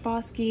Stephen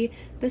Chbosky.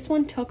 This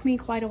one took me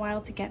quite a while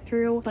to get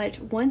through, but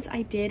once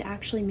I did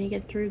actually make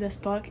it through this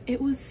book,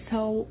 it was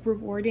so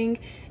rewarding.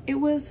 It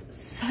was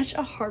such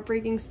a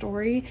heartbreaking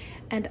story,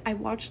 and I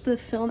watched the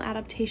film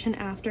adaptation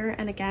after,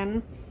 and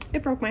again,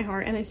 it broke my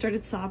heart and I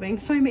started sobbing,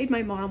 so I made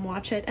my mom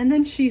watch it and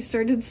then she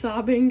started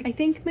sobbing. I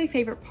think my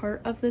favorite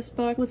part of this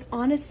book was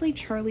honestly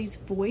Charlie's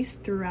voice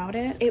throughout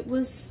it. It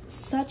was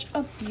such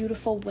a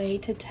beautiful way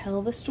to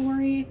tell the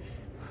story,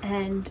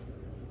 and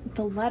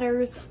the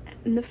letters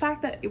and the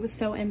fact that it was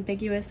so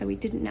ambiguous that we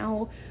didn't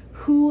know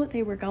who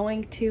they were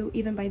going to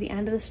even by the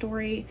end of the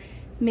story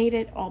made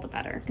it all the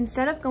better.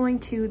 Instead of going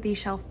to the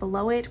shelf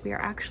below it, we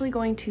are actually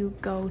going to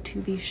go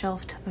to the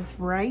shelf to the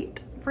right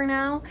for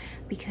now,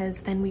 because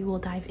then we will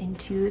dive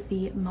into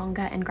the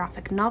manga and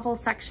graphic novel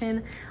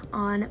section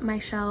on my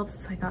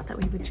shelves. So I thought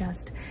that we would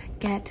just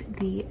get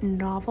the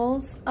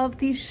novels of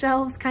these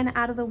shelves kind of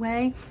out of the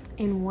way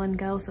in one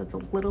go, so it's a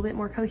little bit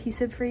more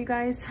cohesive for you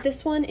guys.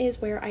 This one is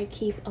where I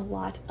keep a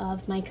lot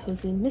of my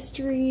cozy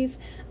mysteries,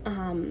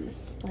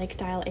 like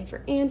Dial A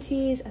for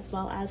Aunties, as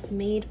well as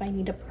Made by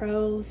Nita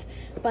Prose,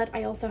 but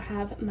I also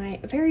have my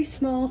very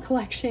small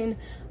collection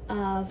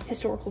of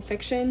historical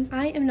fiction.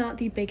 I am not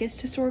the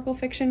biggest historical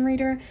fiction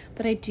reader,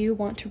 but I do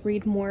want to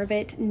read more of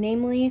it,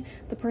 namely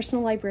The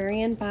Personal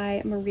Librarian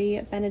by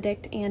Marie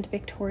Benedict and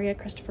Victoria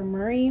Christopher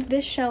Murray.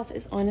 This shelf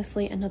is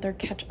honestly another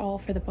catch-all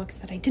for the books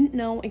that I didn't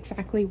know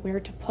exactly where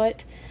to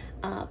put,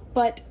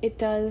 but it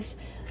does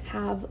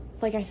have,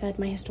 like I said,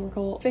 my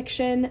historical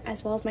fiction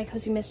as well as my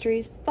cozy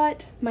mysteries.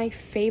 But my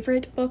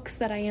favorite books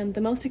that I am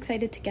the most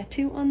excited to get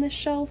to on this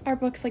shelf are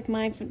books like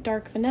My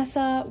Dark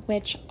Vanessa,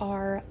 which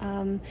are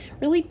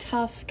really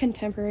tough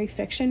contemporary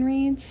fiction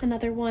reads.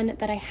 Another one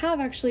that I have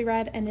actually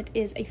read and it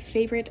is a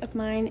favorite of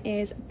mine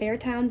is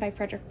Beartown by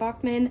Frederick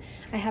Bachman.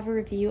 I have a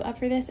review up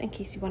for this in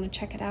case you want to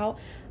check it out.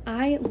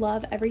 I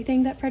love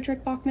everything that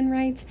Frederick Bachman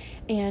writes,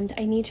 and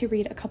I need to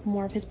read a couple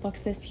more of his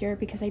books this year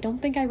because I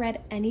don't think I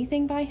read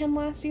anything by him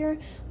last year,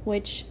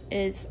 which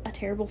is a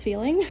terrible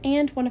feeling.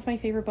 And one of my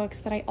favorite books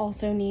that I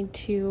also need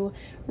to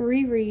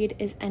reread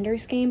is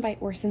Ender's Game by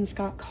Orson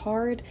Scott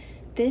Card.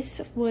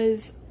 This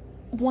was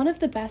one of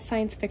the best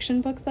science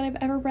fiction books that I've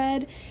ever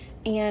read,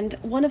 and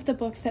one of the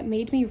books that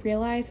made me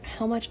realize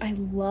how much I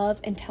love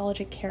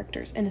intelligent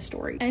characters in a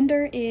story.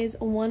 Ender is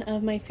one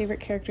of my favorite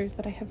characters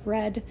that I have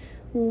read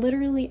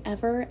literally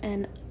ever,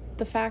 and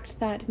the fact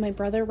that my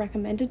brother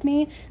recommended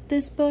me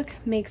this book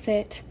makes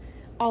it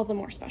all the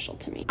more special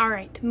to me. All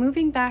right,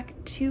 moving back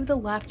to the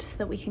left so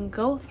that we can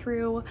go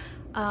through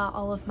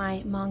all of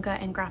my manga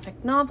and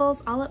graphic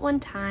novels all at one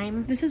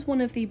time. This is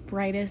one of the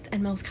brightest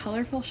and most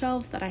colorful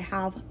shelves that I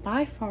have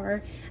by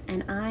far,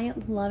 and I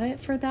love it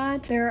for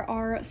that. There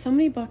are so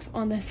many books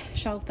on this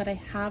shelf that I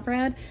have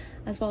read,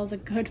 as well as a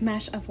good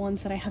mesh of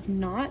ones that I have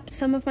not.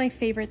 Some of my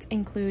favorites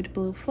include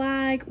Blue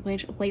Flag,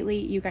 which lately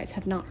you guys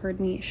have not heard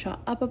me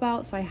shut up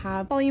about, so I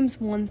have volumes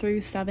 1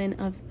 through 7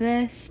 of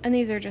this, and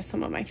these are just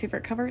some of my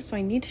favorite covers, so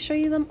I need to show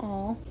you them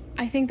all.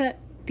 I think that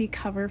the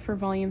cover for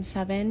volume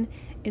 7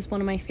 is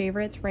one of my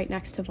favorites, right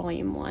next to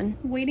volume 1.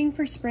 Waiting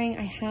for Spring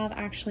I have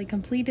actually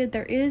completed.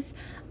 There is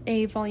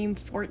a volume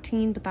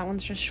 14, but that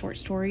one's just short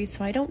stories,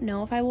 so I don't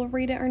know if I will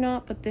read it or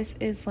not, but this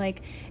is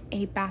like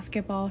a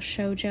basketball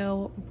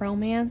shoujo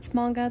romance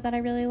manga that I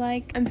really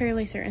like. I'm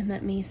fairly certain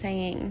that me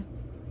saying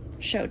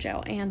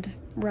shoujo and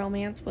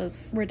romance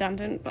was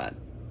redundant, but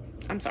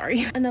I'm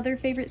sorry. Another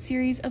favorite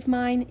series of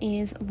mine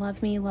is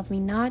Love Me, Love Me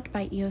Not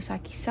by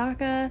Iosaki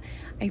Saka.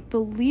 I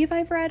believe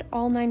I've read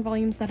all 9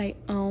 volumes that I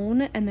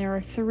own, and there are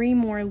 3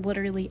 more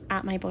literally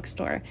at my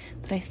bookstore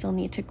that I still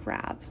need to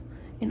grab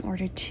in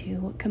order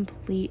to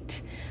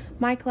complete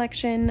my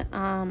collection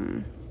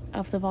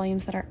of the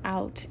volumes that are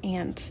out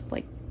and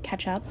like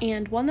catch up.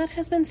 And one that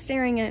has been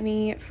staring at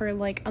me for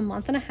like a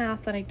month and a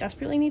half that I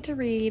desperately need to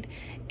read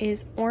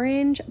is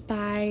Orange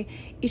by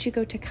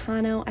Ichigo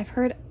Takano. I've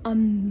heard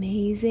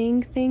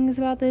amazing things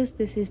about this.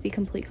 This is the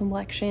complete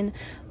collection,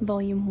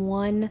 volume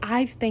 1.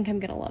 I think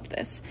I'm gonna love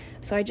this,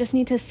 so I just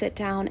need to sit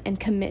down and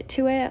commit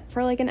to it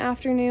for like an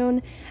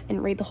afternoon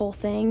and read the whole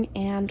thing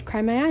and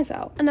cry my eyes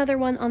out. Another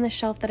one on the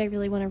shelf that I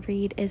really want to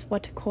read is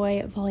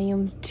Watakoi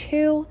volume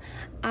 2.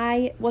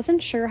 I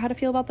wasn't sure how to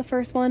feel about the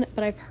first one,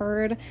 but I've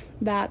heard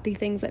that the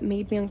things that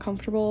made me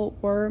uncomfortable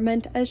were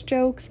meant as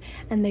jokes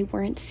and they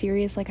weren't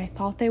serious like I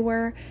thought they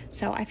were,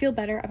 so I feel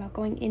better about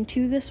going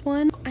into this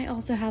one. I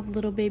also have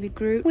Little Baby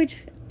Groot, which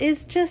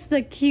is just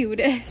the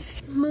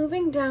cutest.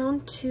 Moving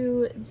down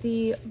to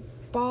the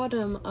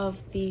bottom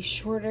of the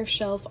shorter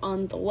shelf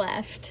on the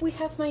left, we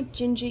have my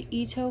Junji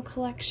Ito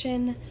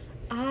collection.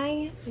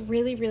 I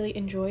really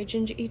enjoy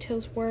Junji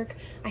Ito's work.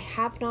 I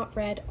have not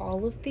read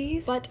all of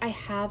these, but I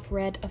have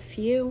read a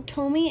few.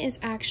 Tomi is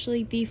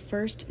actually the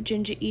first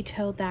Junji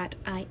Ito that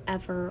I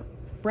ever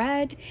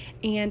read,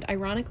 and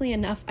ironically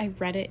enough I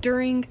read it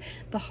during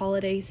the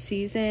holiday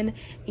season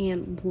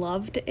and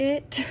loved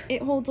it.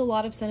 It holds a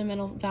lot of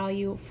sentimental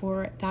value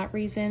for that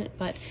reason,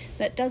 but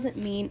that doesn't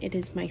mean it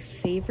is my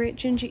favorite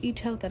Junji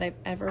Ito that I've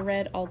ever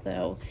read,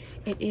 although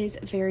it is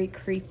very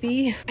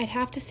creepy. I'd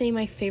have to say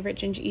my favorite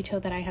Junji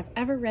Ito that I have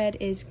ever read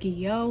is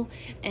Gyo,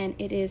 and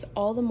it is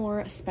all the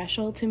more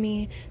special to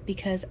me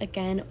because,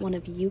 again, one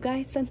of you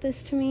guys sent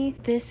this to me.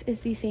 This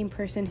is the same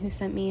person who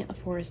sent me A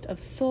Forest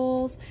of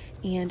Souls,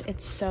 and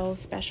it's so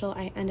special.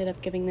 I ended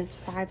up giving this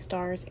 5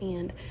 stars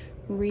and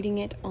reading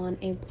it on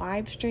a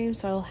live stream,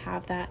 so I'll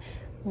have that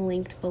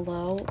linked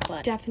below,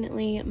 but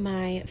definitely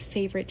my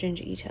favorite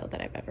Junji Ito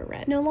that I've ever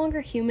read. No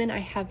Longer Human I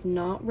have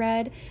not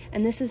read,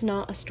 and this is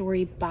not a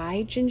story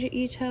by Junji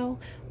Ito,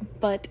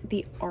 but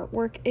the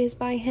artwork is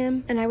by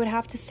him, and I would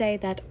have to say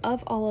that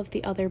of all of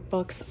the other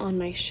books on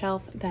my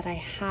shelf that I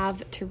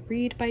have to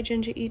read by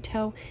Junji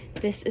Ito,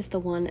 this is the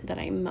one that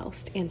I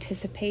most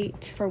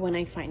anticipate for when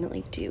I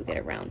finally do get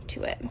around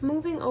to it.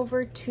 Moving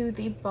over to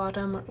the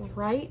bottom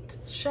right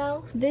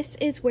shelf, this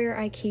is where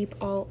I keep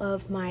all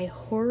of my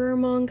horror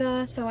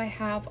manga. So I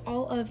have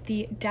all of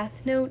the Death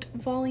Note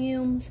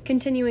volumes.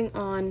 Continuing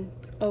on,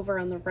 over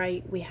on the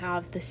right, we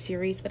have the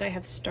series that I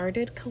have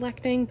started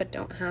collecting but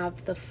don't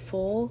have the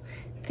full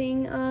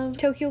thing of.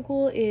 Tokyo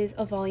Ghoul is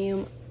a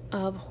volume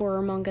of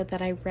horror manga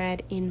that I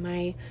read in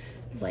my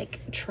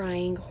like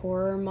trying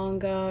horror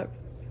manga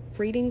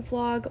reading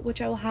vlog, which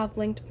I will have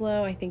linked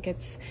below. I think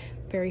it's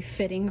very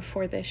fitting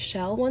for this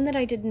shelf. One that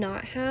I did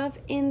not have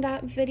in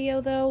that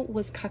video though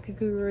was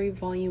Kakegurui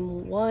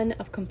Volume 1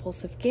 of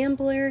Compulsive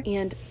Gambler,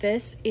 and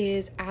this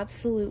is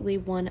absolutely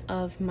one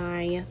of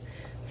my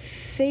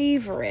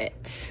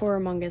favorite horror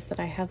mangas that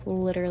I have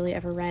literally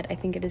ever read. I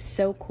think it is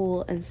so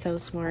cool and so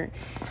smart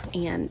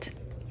and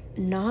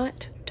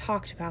not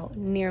talked about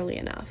nearly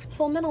enough.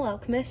 Full Metal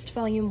Alchemist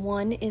Volume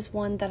 1 is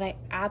one that I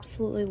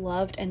absolutely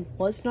loved and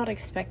was not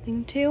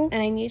expecting to,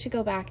 and I need to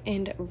go back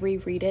and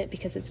reread it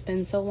because it's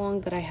been so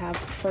long that I have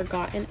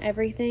forgotten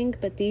everything,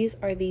 but these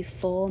are the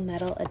full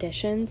metal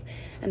editions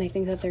and I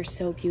think that they're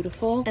so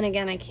beautiful. And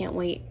again, I can't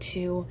wait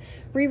to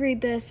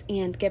reread this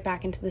and get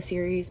back into the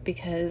series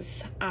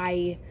because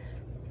I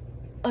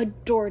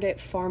adored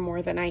it far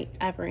more than I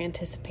ever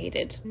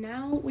anticipated.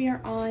 Now we are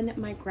on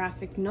my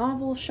graphic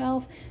novel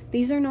shelf.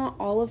 These are not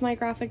all of my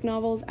graphic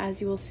novels,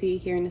 as you will see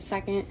here in a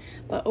second,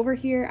 but over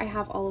here I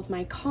have all of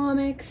my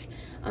comics,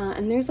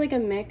 and there's like a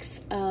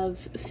mix of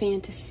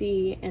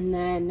fantasy and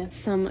then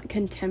some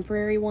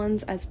contemporary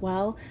ones as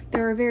well.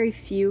 There are very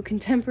few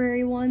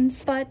contemporary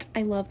ones, but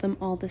I love them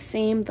all the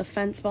same. The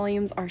Fence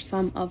volumes are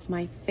some of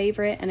my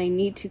favorite, and I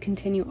need to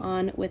continue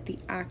on with the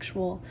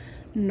actual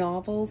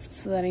novels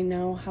so that I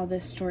know how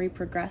this story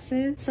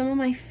progresses. Some of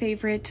my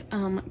favorite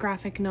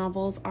graphic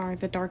novels are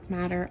The Dark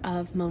Matter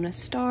of Mona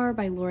Starr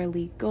by Laura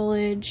Lee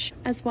Gullidge,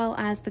 as well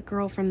as The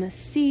Girl from the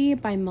Sea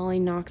by Molly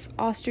Knox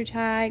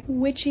Ostertag,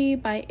 Witchy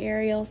by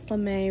Ariel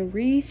Slamé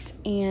Reese,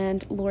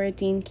 and Laura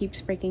Dean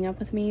Keeps Breaking Up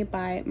With Me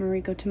by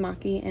Mariko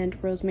Tamaki and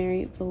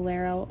Rosemary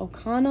Valero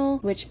O'Connell,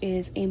 which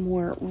is a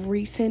more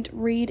recent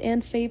read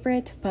and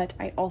favorite, but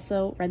I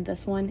also read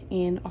this one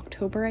in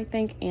October, I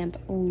think, and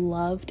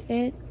loved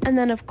it. And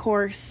then of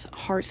course,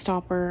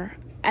 Heartstopper.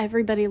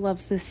 Everybody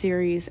loves this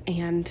series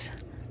and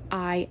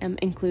I am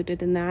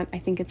included in that. I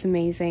think it's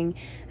amazing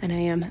and I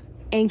am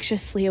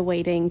anxiously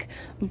awaiting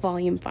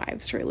Volume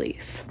 5's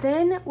release.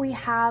 Then we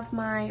have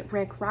my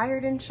Rick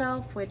Riordan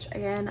shelf, which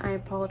again, I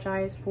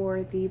apologize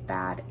for the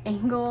bad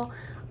angle,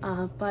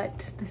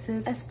 but this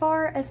is as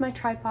far as my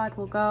tripod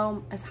will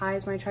go, as high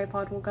as my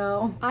tripod will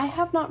go. I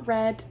have not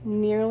read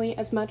nearly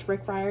as much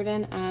Rick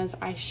Riordan as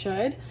I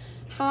should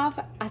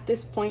have at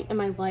this point in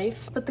my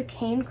life, but the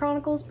Kane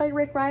Chronicles by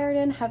Rick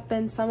Riordan have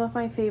been some of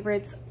my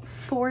favorites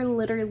for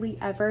literally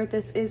ever.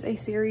 This is a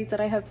series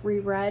that I have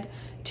reread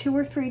 2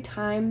 or 3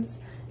 times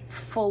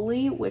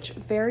fully, which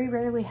very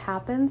rarely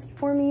happens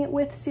for me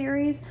with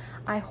series.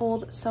 I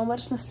hold so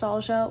much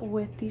nostalgia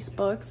with these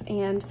books,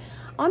 and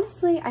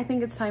honestly, I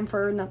think it's time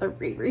for another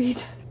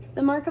reread.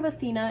 The Mark of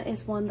Athena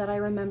is one that I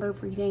remember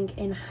reading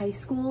in high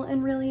school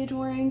and really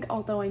adoring,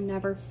 although I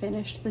never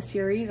finished the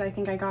series. I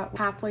think I got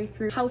halfway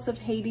through House of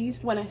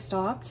Hades when I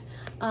stopped.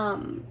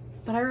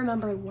 But I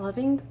remember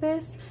loving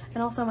this,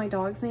 and also my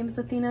dog's name is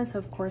Athena, so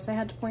of course I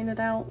had to point it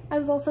out. I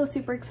was also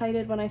super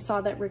excited when I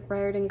saw that Rick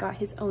Riordan got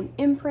his own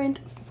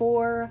imprint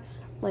for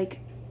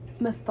like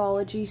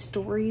mythology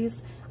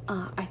stories.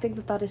 I think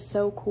that that is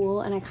so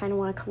cool and I kind of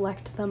want to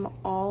collect them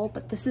all,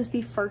 but this is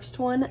the first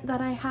one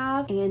that I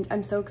have and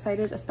I'm so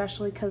excited,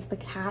 especially because the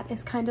cat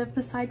is kind of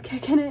the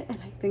sidekick in it, and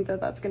I think that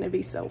that's going to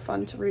be so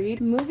fun to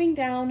read. Moving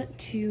down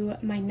to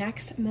my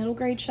next middle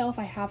grade shelf,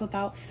 I have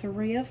about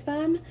 3 of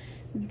them.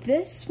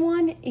 This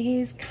one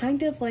is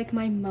kind of like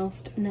my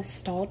most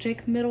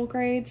nostalgic middle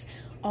grades,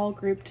 all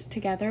grouped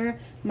together,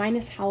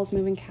 minus Howl's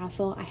Moving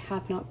Castle. I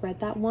have not read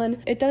that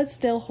one. It does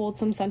still hold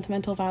some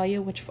sentimental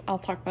value, which I'll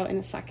talk about in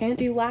a second.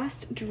 The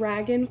Last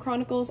Dragon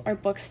Chronicles are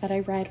books that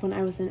I read when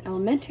I was in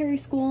elementary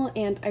school,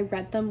 and I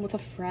read them with a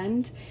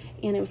friend,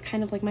 and it was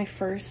kind of like my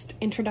first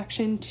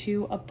introduction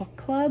to a book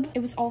club. It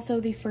was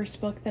also the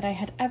first book that I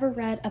had ever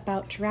read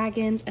about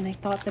dragons, and I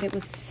thought that it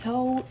was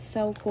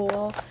so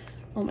cool.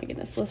 Oh my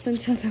goodness, listen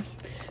to the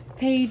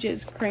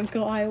pages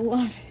crinkle. I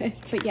love it.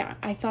 But yeah,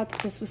 I thought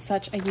that this was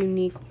such a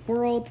unique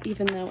world,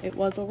 even though it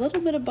was a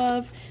little bit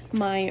above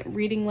my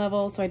reading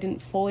level, so I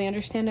didn't fully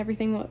understand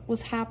everything that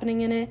was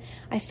happening in it.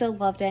 I still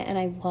loved it, and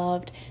I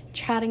loved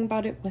chatting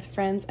about it with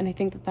friends, and I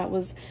think that that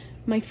was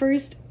my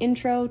first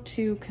intro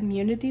to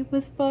community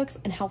with books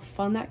and how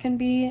fun that can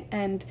be,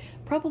 and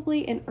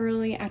probably an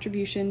early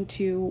attribution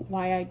to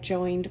why I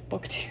joined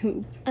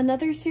BookTube.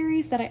 Another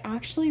series that I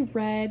actually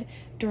read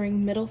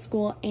during middle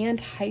school and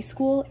high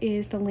school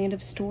is the Land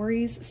of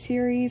Stories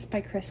series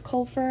by Chris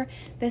Colfer.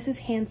 This is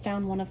hands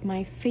down one of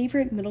my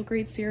favorite middle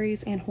grade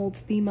series and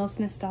holds the most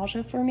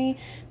nostalgia for me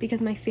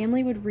because my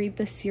family would read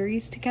this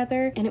series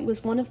together, and it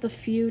was one of the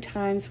few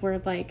times where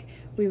like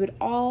we would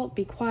all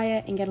be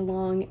quiet and get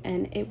along,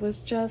 and it was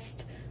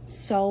just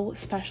so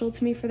special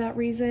to me for that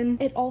reason.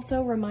 It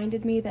also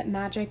reminded me that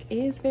magic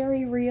is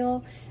very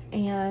real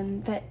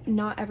and that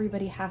not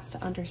everybody has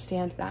to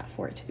understand that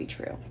for it to be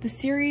true. The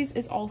series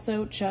is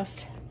also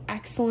just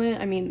excellent.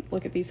 I mean,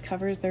 look at these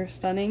covers, they're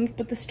stunning,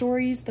 but the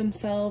stories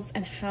themselves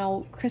and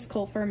how Chris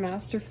Colfer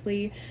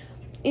masterfully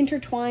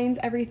intertwines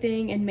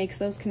everything and makes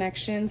those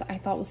connections, I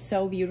thought was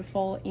so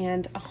beautiful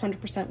and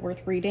 100%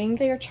 worth reading.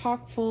 They are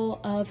chock full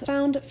of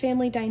found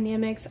family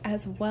dynamics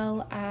as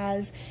well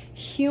as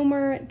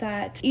humor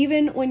that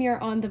even when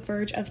you're on the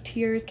verge of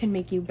tears can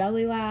make you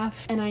belly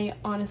laugh. And I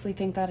honestly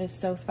think that is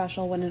so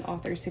special when an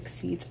author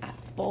succeeds at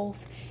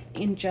both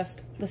in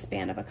just the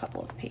span of a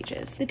couple of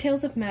pages. The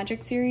Tales of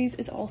Magic series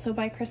is also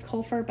by Chris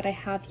Colfer, but I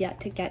have yet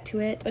to get to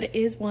it, but it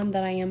is one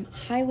that I am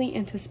highly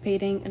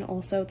anticipating, and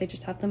also they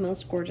just have the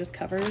most gorgeous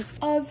covers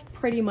of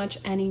pretty much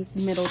any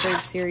middle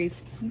grade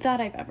series that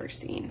I've ever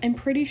seen. I'm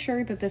pretty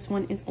sure that this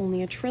one is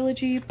only a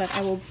trilogy, but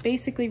I will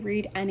basically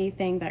read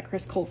anything that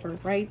Chris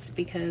Colfer writes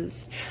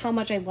because how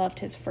much I loved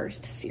his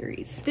first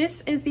series.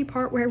 This is the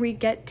part where we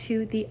get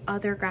to the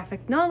other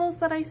graphic novels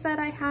that I said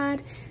I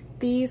had.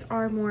 These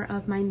are more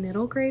of my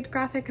middle grade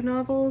graphic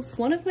novels.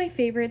 One of my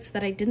favorites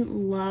that I didn't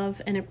love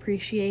and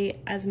appreciate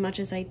as much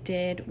as I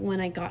did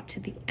when I got to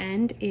the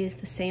end is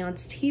The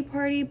Seance Tea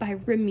Party by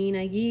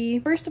Ramina Yi.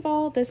 First of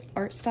all, this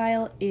art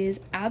style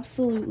is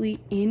absolutely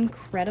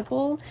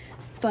incredible,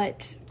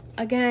 but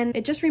again,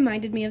 it just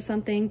reminded me of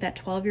something that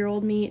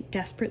 12-year-old me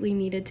desperately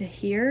needed to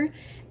hear,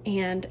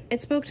 and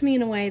it spoke to me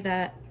in a way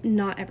that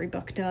not every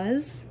book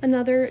does.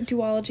 Another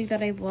duology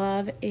that I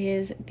love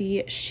is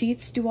the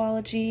Sheets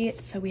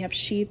duology. So we have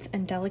Sheets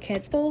and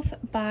Delicates, both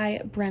by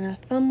Brenna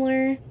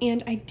Thumler.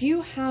 And I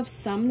do have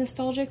some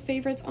nostalgic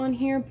favorites on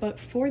here, but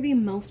for the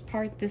most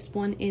part, this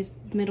one is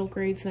middle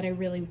grades that I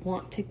really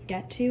want to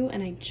get to,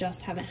 and I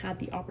just haven't had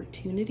the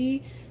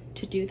opportunity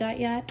to do that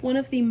yet. One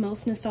of the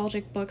most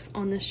nostalgic books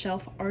on this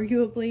shelf,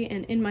 arguably,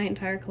 and in my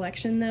entire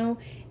collection though,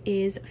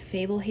 is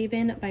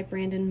Fablehaven by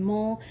Brandon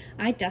Mull.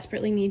 I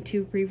desperately need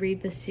to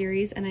reread this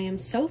series, and I am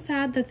so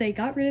sad that they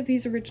got rid of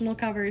these original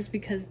covers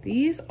because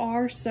these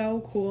are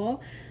so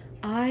cool.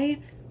 I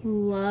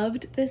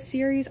loved this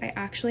series. I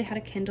actually had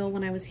a Kindle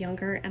when I was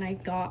younger, and I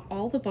got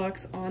all the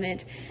books on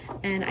it,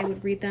 and I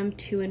would read them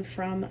to and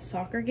from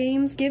soccer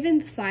games. Given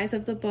the size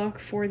of the book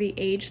for the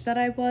age that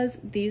I was,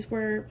 these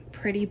were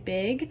pretty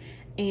big,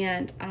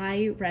 and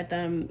I read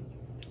them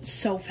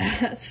so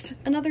fast.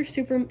 Another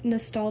super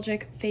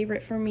nostalgic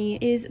favorite for me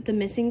is The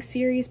Missing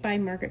series by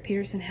Margaret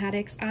Peterson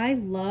Haddix. I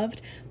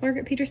loved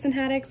Margaret Peterson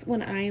Haddix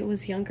when I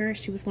was younger.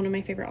 She was one of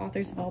my favorite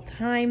authors of all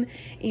time,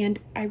 and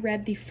I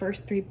read the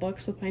first 3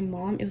 books with my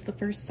mom. It was the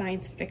first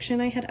science fiction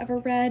I had ever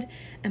read,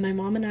 and my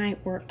mom and I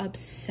were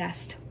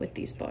obsessed with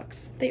these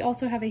books. They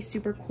also have a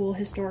super cool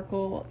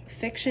historical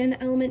fiction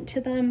element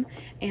to them,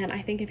 and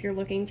I think if you're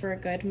looking for a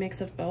good mix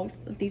of both,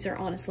 these are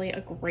honestly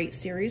a great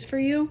series for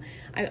you.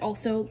 I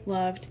also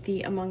loved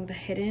the Among the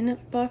Hidden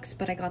books,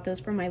 but I got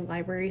those from my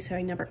library, so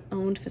I never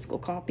owned physical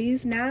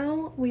copies.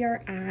 Now we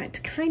are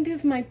at kind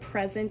of my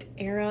present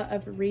era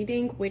of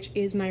reading, which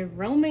is my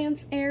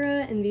romance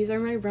era, and these are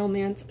my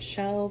romance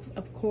shelves,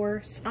 of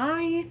course.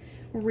 I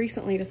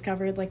recently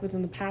discovered, like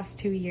within the past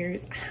 2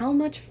 years, how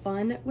much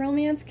fun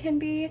romance can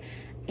be,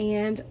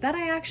 and that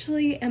I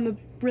actually am a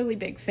really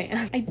big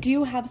fan. I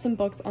do have some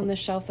books on the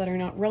shelf that are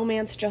not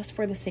romance just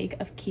for the sake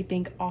of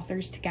keeping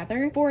authors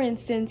together. For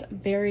instance,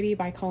 Verity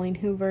by Colleen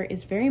Hoover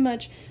is very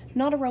much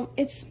not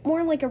it's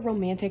more like a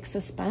romantic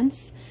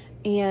suspense,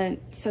 and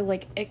so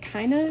like it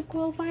kind of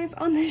qualifies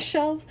on this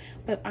shelf,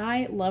 but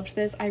I loved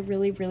this. I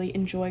really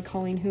enjoy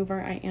Colleen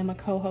Hoover. I am a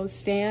co-host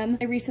stan.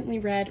 I recently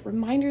read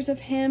Reminders of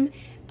Him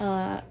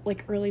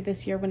like early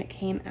this year when it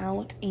came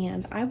out,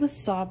 and I was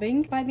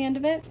sobbing by the end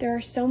of it. There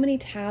are so many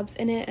tabs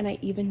in it, and I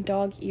even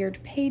dog-eared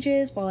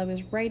pages while I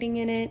was writing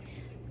in it.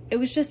 It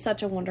was just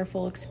such a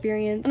wonderful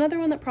experience. Another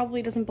one that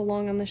probably doesn't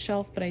belong on the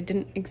shelf, but I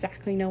didn't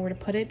exactly know where to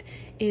put it,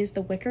 is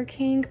The Wicker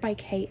King by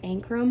Kay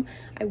Ankrum.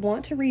 I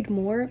want to read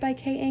more by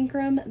Kay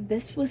Ankrum.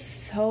 This was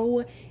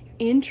so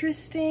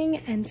interesting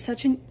and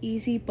such an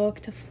easy book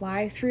to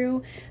fly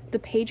through. The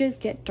pages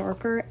get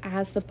darker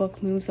as the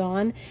book moves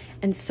on,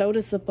 and so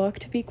does the book,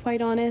 to be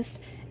quite honest.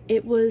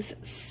 It was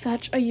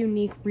such a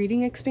unique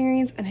reading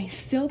experience, and I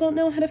still don't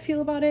know how to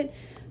feel about it,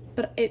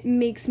 but it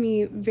makes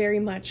me very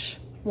much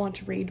want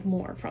to read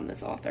more from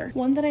this author.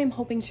 One that I'm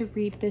hoping to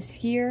read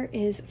this year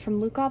is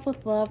From Lukov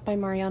with Love by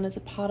Mariana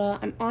Zapata.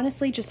 I'm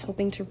honestly just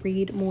hoping to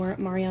read more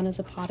Mariana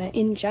Zapata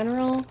in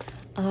general.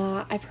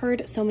 I've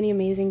heard so many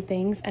amazing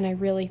things, and I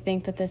really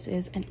think that this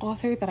is an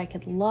author that I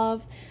could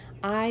love.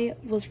 I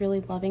was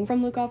really loving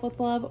From Lukov with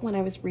Love when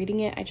I was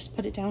reading it. I just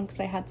put it down because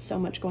I had so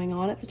much going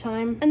on at the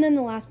time. And then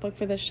the last book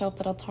for this shelf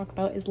that I'll talk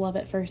about is Love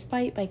at First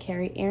Bite by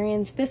Carrie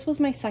Arians. This was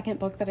my second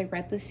book that I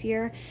read this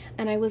year,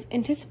 and I was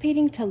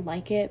anticipating to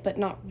like it but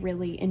not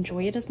really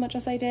enjoy it as much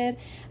as I did.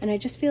 And I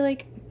just feel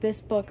like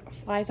this book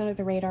flies under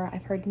the radar.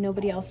 I've heard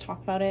nobody else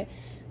talk about it,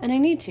 and I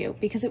need to,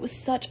 because it was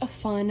such a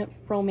fun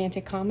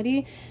romantic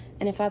comedy.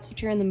 And if that's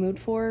what you're in the mood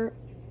for,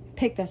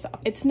 pick this up.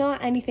 It's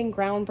not anything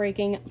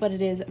groundbreaking, but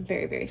it is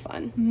very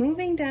fun.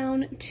 Moving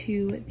down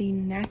to the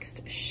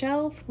next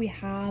shelf, we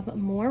have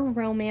more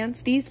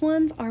romance. These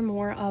ones are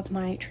more of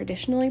my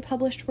traditionally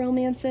published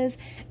romances,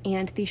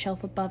 and the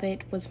shelf above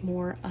it was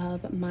more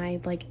of my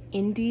like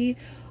indie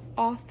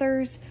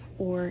authors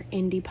or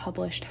indie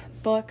published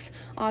books.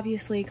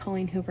 Obviously,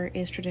 Colleen Hoover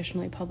is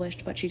traditionally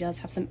published, but she does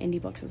have some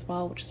indie books as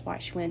well, which is why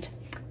she went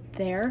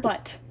there.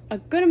 But a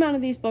good amount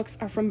of these books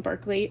are from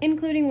Berkeley,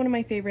 including one of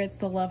my favorites,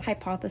 The Love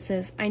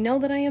Hypothesis. I know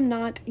that I am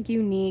not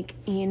unique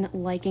in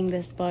liking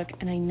this book,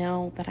 and I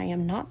know that I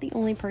am not the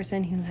only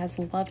person who has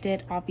loved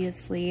it,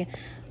 obviously,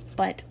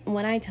 but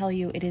when I tell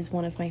you it is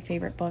one of my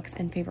favorite books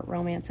and favorite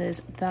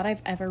romances that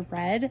I've ever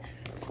read,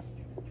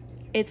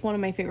 it's one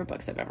of my favorite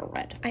books I've ever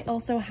read. I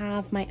also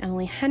have my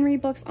Emily Henry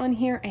books on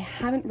here. I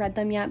haven't read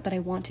them yet, but I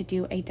want to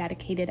do a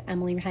dedicated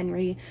Emily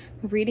Henry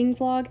reading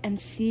vlog and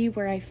see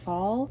where I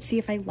fall, see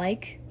if I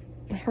like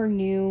her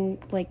new,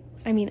 like,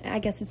 I mean, I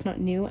guess it's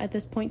not new at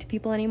this point to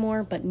people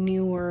anymore, but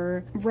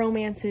newer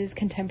romances,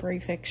 contemporary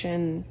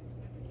fiction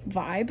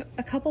vibe.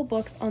 A couple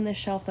books on this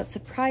shelf that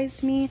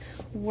surprised me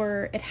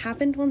were It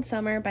Happened One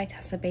Summer by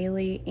Tessa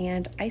Bailey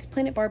and Ice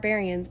Planet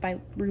Barbarians by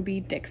Ruby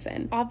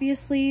Dixon.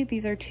 Obviously,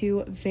 these are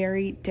two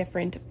very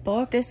different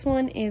books. This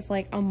one is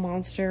like a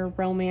monster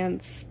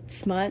romance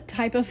smut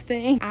type of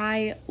thing.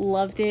 I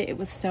loved it. It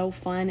was so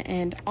fun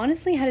and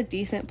honestly had a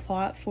decent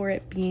plot for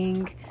it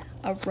being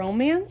a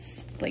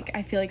romance. Like,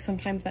 I feel like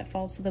sometimes that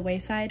falls to the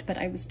wayside, but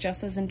I was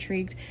just as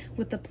intrigued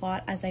with the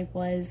plot as I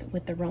was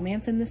with the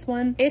romance in this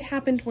one. It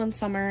Happened One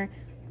Summer.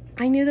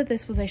 I knew that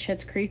this was a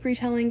Schitt's Creek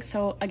retelling,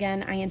 so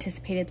again, I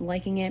anticipated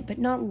liking it, but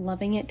not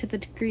loving it to the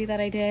degree that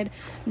I did,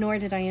 nor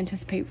did I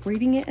anticipate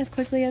reading it as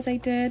quickly as I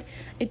did.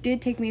 It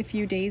did take me a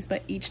few days,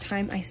 but each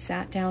time I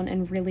sat down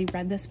and really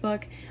read this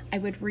book, I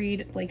would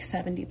read like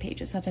 70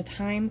 pages at a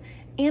time,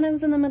 and I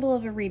was in the middle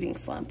of a reading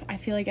slump. I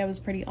feel like I was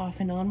pretty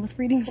off and on with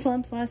reading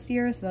slumps last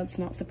year, so that's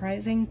not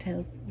surprising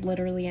to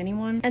literally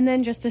anyone. And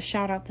then just to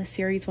shout out the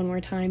series one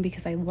more time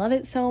because I love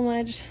it so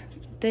much.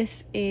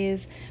 This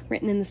is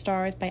Written in the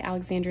Stars by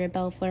Alexandria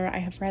Bellefleur. I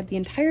have read the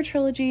entire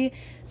trilogy.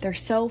 They're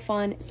so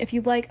fun. If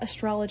you like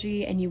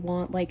astrology and you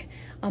want like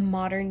a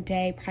modern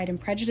day Pride and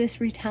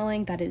Prejudice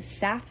retelling that is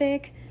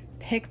sapphic,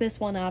 pick this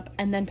one up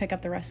and then pick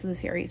up the rest of the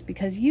series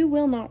because you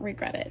will not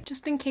regret it.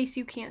 Just in case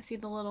you can't see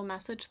the little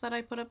message that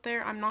I put up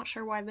there, I'm not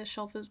sure why this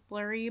shelf is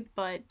blurry,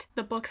 but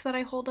the books that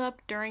I hold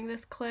up during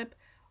this clip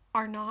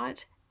are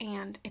not,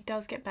 and it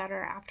does get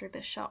better after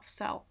this shelf,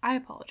 so I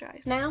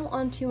apologize. Now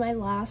onto my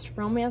last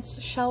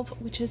romance shelf,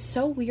 which is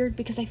so weird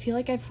because I feel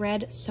like I've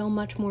read so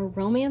much more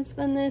romance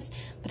than this,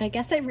 but I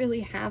guess I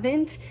really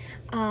haven't.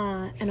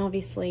 And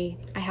obviously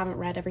I haven't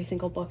read every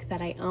single book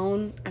that I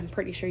own. I'm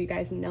pretty sure you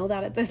guys know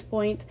that at this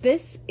point.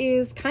 This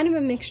is kind of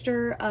a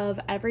mixture of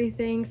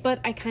everything, but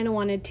I kind of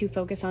wanted to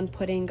focus on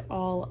putting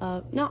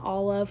not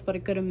all of, but a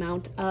good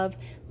amount of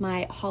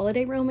my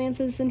holiday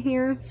romances in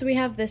here. So we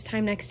have This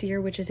Time Next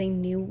Year, which is a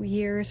New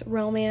Year's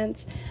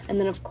romance, and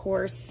then of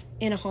course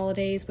In a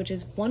Holidays, which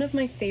is one of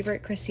my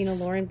favorite Christina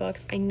Lauren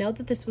books. I know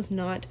that this was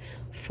not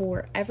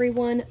for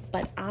everyone,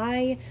 but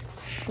I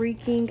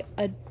freaking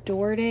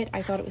adored it.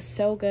 I thought it was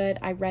so good.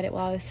 I read it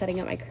while I was setting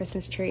up my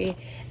Christmas tree.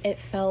 It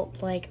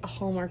felt like a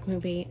Hallmark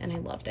movie and I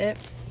loved it.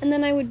 And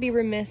then I would be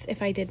remiss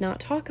if I did not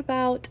talk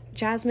about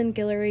Jasmine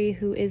Guillory,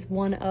 who is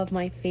one of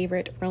my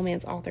favorite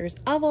romance authors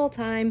of all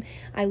time.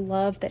 I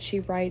love that she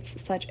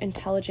writes such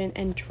intelligent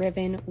and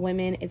driven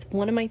women. It's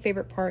one of my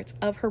favorite parts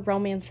of her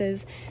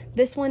romances.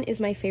 This one is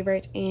my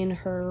favorite in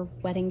her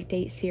Wedding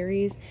Date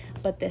series,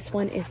 but this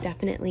one is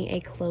definitely a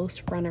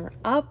close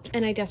runner-up,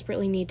 and I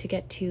desperately need to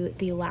get to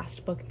the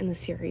last book in the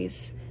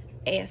series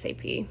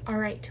ASAP. All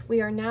right,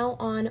 we are now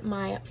on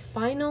my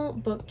final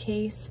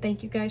bookcase.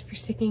 Thank you guys for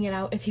sticking it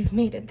out if you've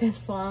made it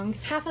this long.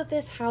 Half of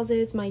this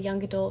houses my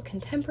young adult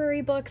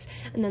contemporary books,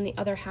 and then the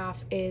other half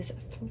is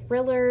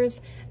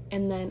thrillers,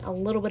 and then a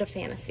little bit of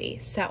fantasy.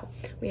 So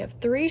we have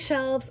 3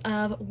 shelves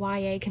of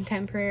YA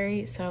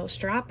contemporary, so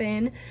strap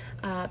in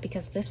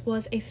because this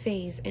was a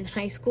phase in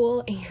high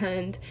school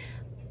and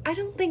I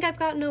don't think I've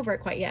gotten over it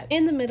quite yet.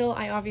 In the middle,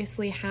 I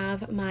obviously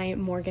have my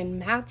Morgan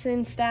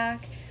Matson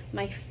stack.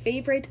 My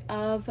favorite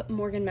of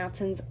Morgan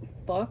Matson's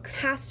books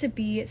has to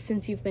be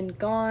Since You've Been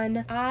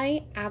Gone.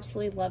 I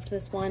absolutely loved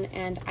this one,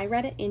 and I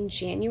read it in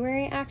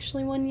January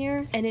actually one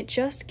year, and it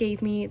just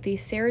gave me the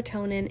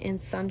serotonin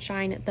and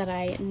sunshine that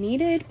I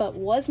needed but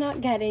was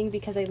not getting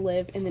because I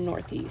live in the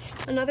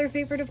Northeast. Another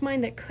favorite of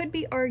mine that could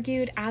be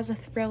argued as a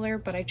thriller,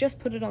 but I just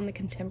put it on the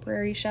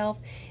contemporary shelf,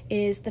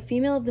 is The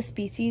Female of the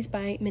Species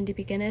by Mindy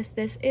McGinnis.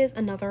 This is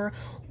another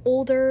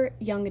older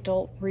young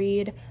adult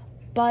read,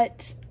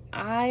 but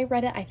I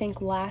read it I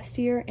think last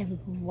year and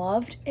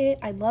loved it.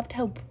 I loved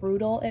how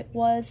brutal it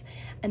was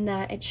and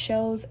that it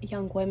shows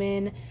young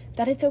women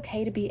that it's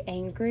okay to be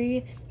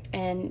angry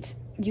and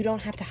you don't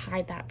have to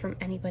hide that from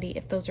anybody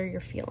if those are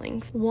your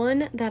feelings.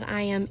 One that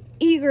I am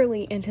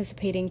eagerly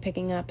anticipating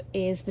picking up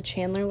is The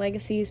Chandler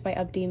Legacies by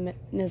Abdi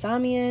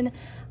Nizamian.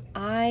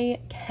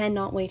 I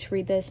cannot wait to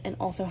read this, and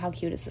also how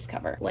cute is this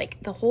cover?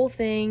 Like the whole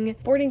thing,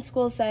 boarding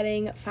school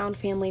setting, found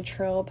family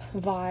trope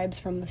vibes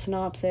from the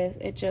synopsis.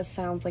 It just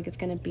sounds like it's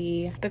gonna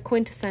be the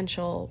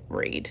quintessential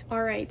read.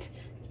 All right,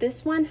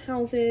 this one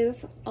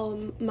houses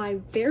my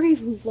very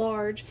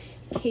large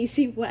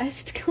Casey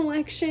West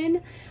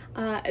collection.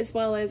 as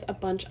well as a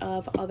bunch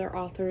of other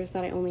authors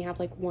that I only have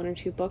like 1 or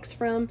 2 books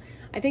from.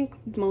 I think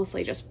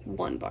mostly just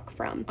 1 book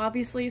from.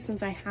 Obviously,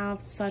 since I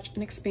have such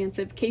an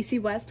expansive Casey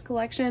West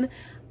collection,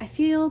 I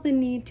feel the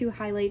need to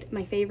highlight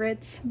my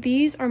favorites.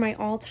 These are my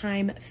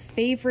all-time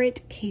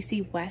favorite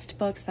Casey West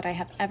books that I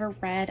have ever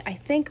read. I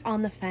think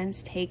On the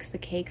Fence takes the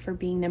cake for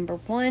being number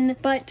 1,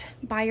 but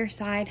By Your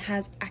Side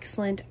has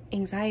excellent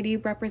anxiety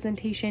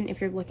representation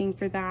if you're looking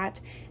for that.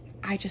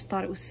 I just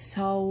thought it was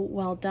so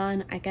well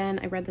done. Again,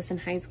 I read this in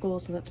high school,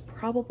 so that's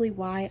probably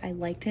why I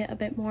liked it a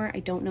bit more. I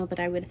don't know that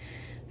I would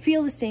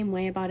feel the same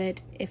way about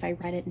it if I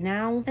read it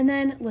now. And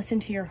then Listen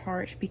to Your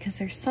Heart, because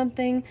there's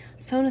something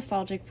so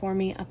nostalgic for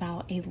me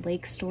about a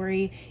lake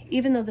story.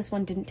 Even though this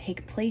one didn't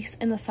take place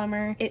in the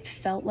summer, it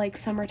felt like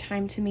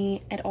summertime to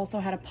me. It also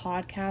had a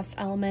podcast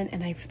element,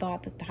 and I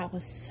thought that that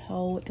was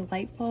so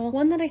delightful.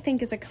 One that I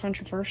think is a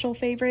controversial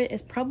favorite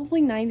is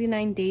probably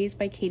 99 Days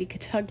by Katie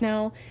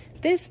Cotugno.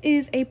 This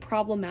is a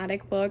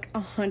problematic book,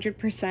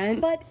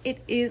 100%, but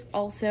it is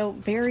also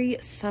very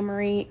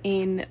summery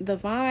in the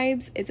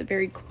vibes. It's a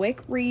very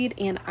quick read,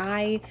 and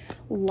I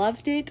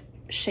loved it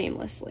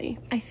shamelessly.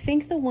 I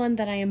think the one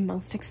that I am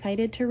most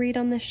excited to read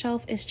on this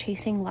shelf is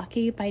Chasing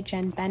Lucky by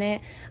Jen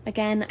Bennett.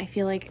 Again, I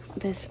feel like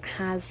this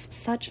has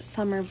such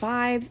summer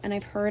vibes, and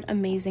I've heard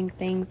amazing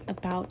things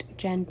about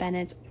Jen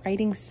Bennett's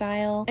writing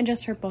style, and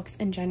just her books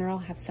in general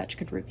have such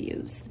good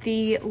reviews.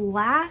 The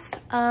last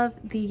of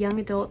the young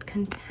adult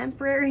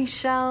contemporary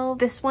shelf,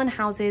 this one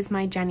houses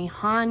my Jenny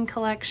Han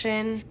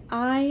collection.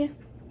 I,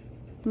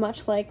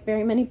 much like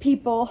very many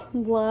people,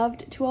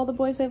 loved To All the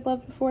Boys I've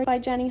Loved Before by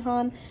Jenny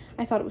Han.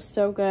 I thought it was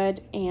so good,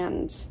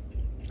 and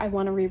I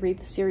want to reread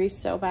the series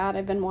so bad.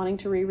 I've been wanting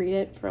to reread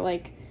it for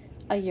like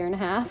a year and a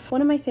half.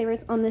 One of my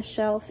favorites on this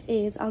shelf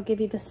is I'll Give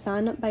You the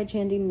Sun by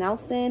Jandy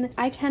Nelson.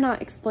 I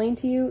cannot explain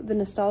to you the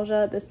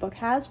nostalgia this book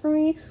has for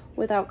me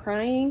without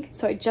crying,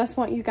 so I just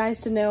want you guys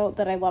to know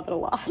that I love it a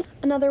lot.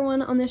 Another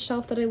one on this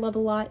shelf that I love a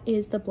lot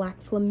is The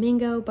Black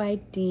Flamingo by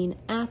Dean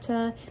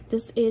Atta.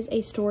 This is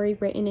a story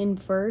written in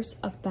verse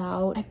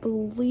about, I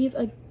believe,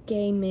 a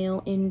gay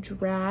male in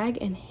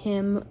drag and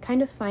him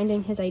kind of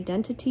finding his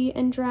identity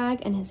in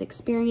drag and his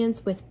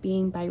experience with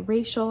being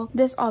biracial.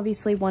 This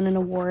obviously won an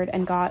award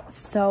and got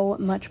so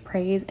much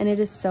praise, and it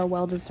is so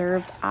well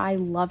deserved. I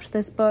loved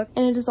this book,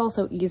 and it is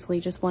also easily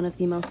just one of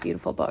the most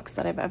beautiful books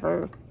that I've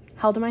ever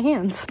held in my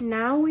hands.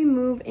 Now we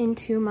move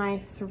into my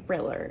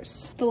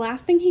thrillers. The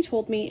Last Thing He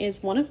Told Me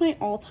is one of my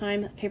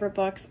all-time favorite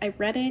books. I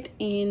read it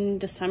in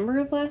December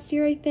of last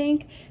year, I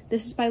think.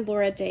 This is by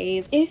Laura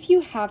Dave. If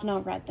you have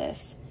not read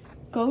this,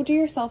 go do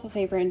yourself a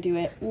favor and do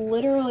it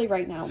literally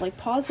right now. Like,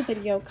 pause the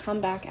video,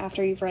 come back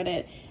after you've read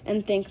it,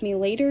 and thank me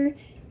later.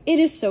 It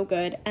is so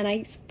good, and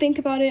I think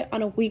about it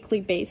on a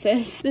weekly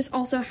basis. This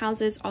also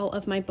houses all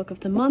of my Book of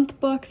the Month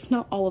books.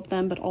 Not all of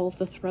them, but all of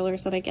the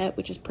thrillers that I get,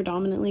 which is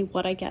predominantly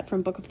what I get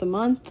from Book of the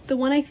Month. The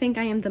one I think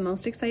I am the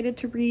most excited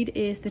to read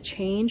is The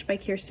Change by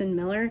Kirsten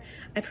Miller.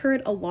 I've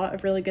heard a lot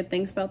of really good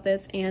things about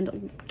this,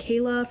 and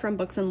Kayla from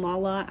Books and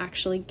Lala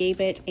actually gave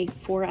it a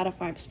 4 out of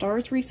 5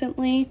 stars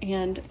recently,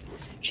 and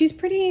she's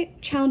pretty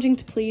challenging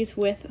to please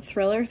with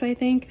thrillers, I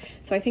think.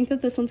 So I think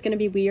that this one's gonna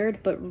be weird,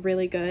 but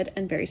really good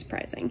and very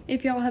surprising.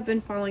 If y'all have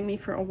been following me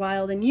for a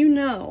while, then you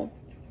know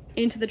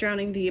Into the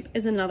Drowning Deep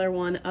is another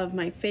one of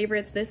my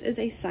favorites. This is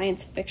a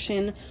science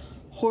fiction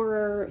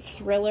horror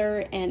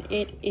thriller, and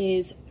it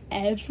is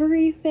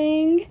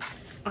everything.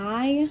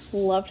 I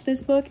loved this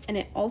book, and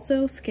it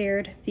also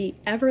scared the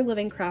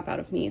ever-living crap out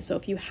of me. So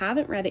if you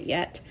haven't read it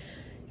yet,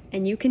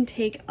 and you can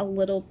take a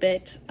little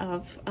bit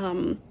of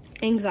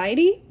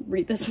anxiety,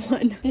 read this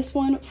one. This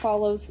one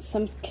follows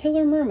some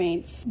killer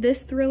mermaids.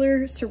 This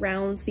thriller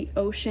surrounds the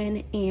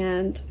ocean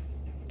and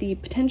the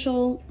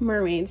potential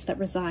mermaids that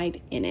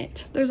reside in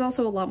it. There's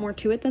also a lot more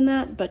to it than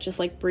that, but just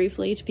like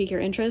briefly to pique your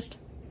interest,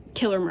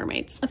 killer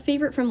mermaids. A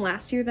favorite from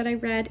last year that I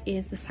read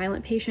is The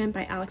Silent Patient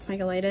by Alex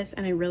Michaelides,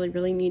 and I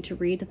really need to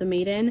read The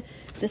Maiden.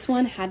 This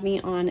one had me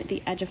on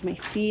the edge of my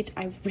seat.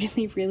 I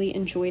really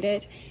enjoyed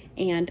it,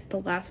 and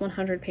the last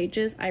 100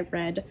 pages I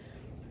read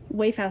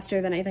way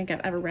faster than I think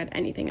I've ever read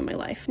anything in my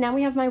life. Now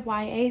we have my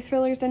YA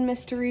thrillers and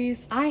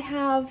mysteries. I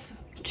have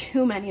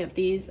too many of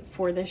these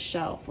for this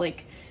shelf.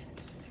 Like,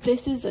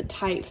 this is a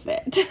tight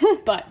fit.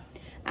 But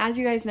as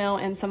you guys know,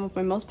 and some of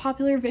my most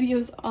popular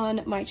videos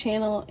on my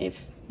channel,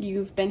 if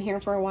you've been here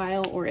for a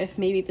while, or if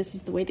maybe this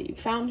is the way that you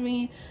found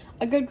me,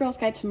 A Good Girl's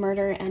Guide to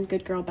Murder and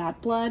Good Girl Bad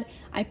Blood,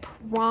 I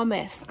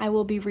promise I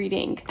will be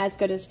reading As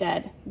Good as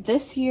Dead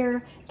this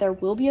year. There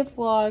will be a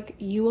vlog,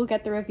 you will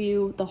get the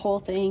review, the whole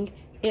thing.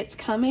 It's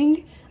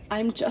coming.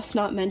 I'm just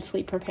not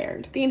mentally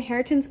prepared. The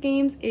Inheritance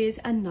Games is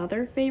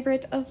another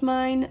favorite of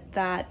mine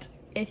that,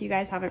 if you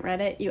guys haven't read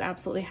it, you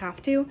absolutely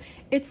have to.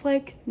 It's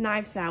like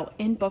Knives Out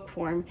in book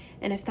form,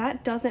 and if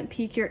that doesn't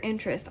pique your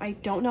interest, I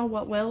don't know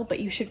what will, but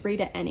you should read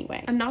it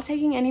anyway. I'm not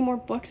taking any more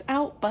books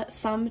out, but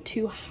some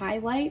to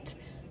highlight.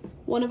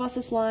 One of Us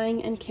is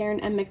Lying and Karen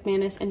M.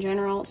 McManus in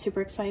general,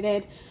 super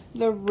excited.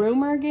 The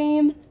Rumor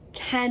Game,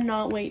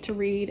 cannot wait to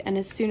read, and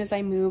as soon as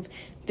I move,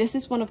 this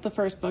is one of the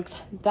first books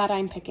that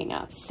I'm picking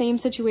up. Same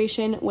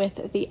situation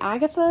with the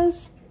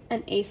Agathas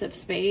and Ace of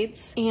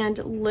Spades. And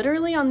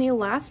literally on the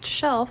last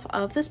shelf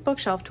of this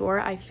bookshelf tour,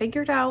 I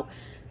figured out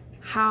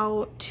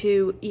how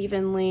to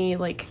evenly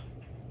like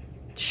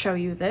show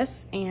you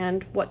this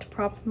and what to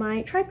prop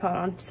my tripod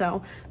on.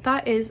 So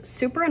that is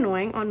super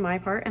annoying on my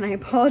part, and I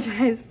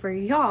apologize for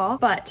y'all,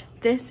 but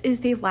this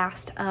is the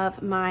last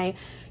of my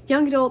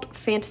young adult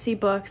fantasy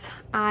books.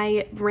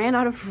 I ran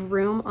out of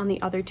room on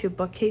the other two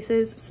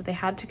bookcases, so they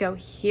had to go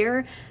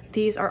here.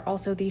 These are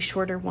also the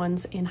shorter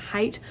ones in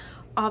height,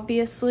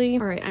 obviously.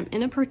 All right, I'm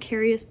in a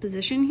precarious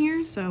position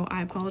here, so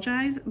I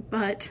apologize,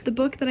 but the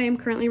book that I am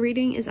currently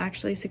reading is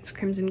actually Six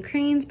Crimson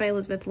Cranes by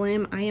Elizabeth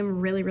Lim. I am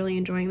really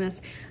enjoying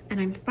this, and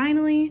I'm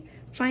finally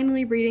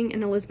reading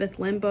an Elizabeth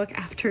Lim book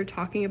after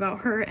talking about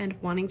her and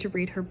wanting to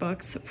read her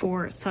books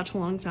for such a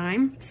long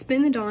time.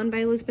 Spin the Dawn by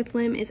Elizabeth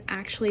Lim is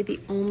actually the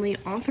only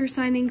author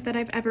signing that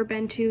I've ever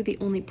been to, the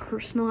only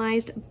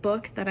personalized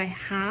book that I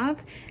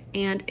have,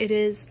 and it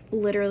is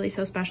literally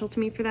so special to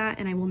me for that,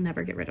 and I will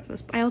never get rid of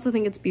this book. I also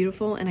think it's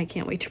beautiful, and I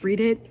can't wait to read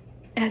it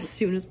as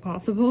soon as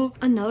possible.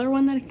 Another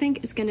one that I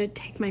think is gonna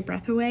take my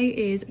breath away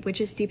is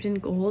Witches Steeped in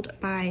Gold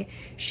by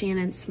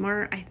Shannon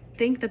Smart. I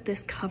think that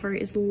this cover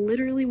is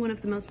literally one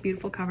of the most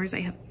beautiful covers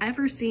I have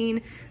ever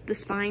seen. The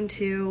spine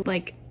too,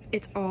 like,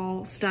 it's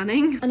all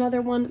stunning.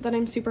 Another one that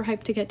I'm super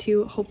hyped to get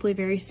to hopefully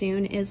very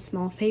soon is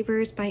Small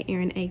Favors by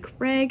Erin A.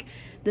 Craig.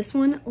 This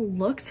one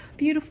looks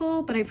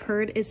beautiful, but I've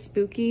heard is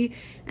spooky,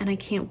 and I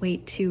can't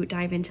wait to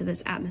dive into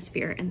this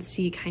atmosphere and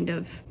see kind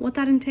of what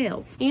that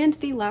entails. And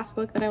the last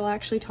book that I will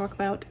actually talk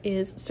about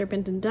is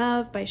Serpent and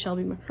Dove by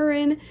Shelby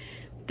Mahurin.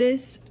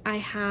 This I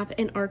have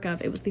an arc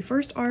of. It was the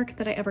first arc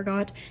that I ever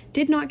got.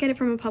 Did not get it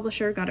from a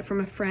publisher, got it from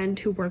a friend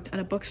who worked at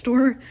a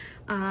bookstore,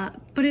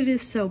 but it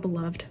is so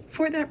beloved.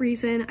 For that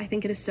reason, I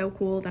think it is so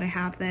cool that I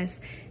have this,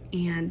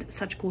 and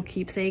such a cool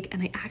keepsake,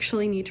 and I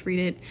actually need to read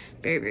it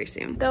very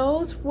soon.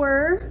 Those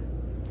were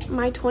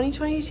my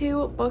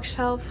 2022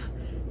 bookshelf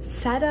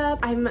setup.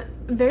 I'm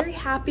very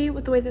happy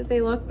with the way that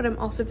they look, but I'm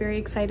also very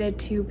excited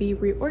to be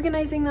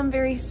reorganizing them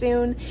very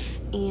soon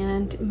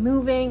and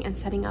moving and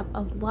setting up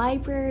a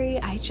library.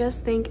 I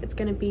just think it's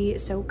gonna be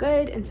so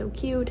good and so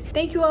cute.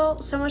 Thank you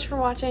all so much for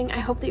watching. I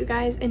hope that you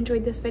guys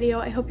enjoyed this video.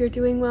 I hope you're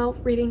doing well,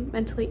 reading,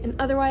 mentally, and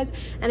otherwise,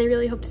 and I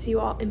really hope to see you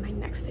all in my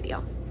next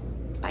video.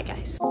 Bye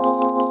guys.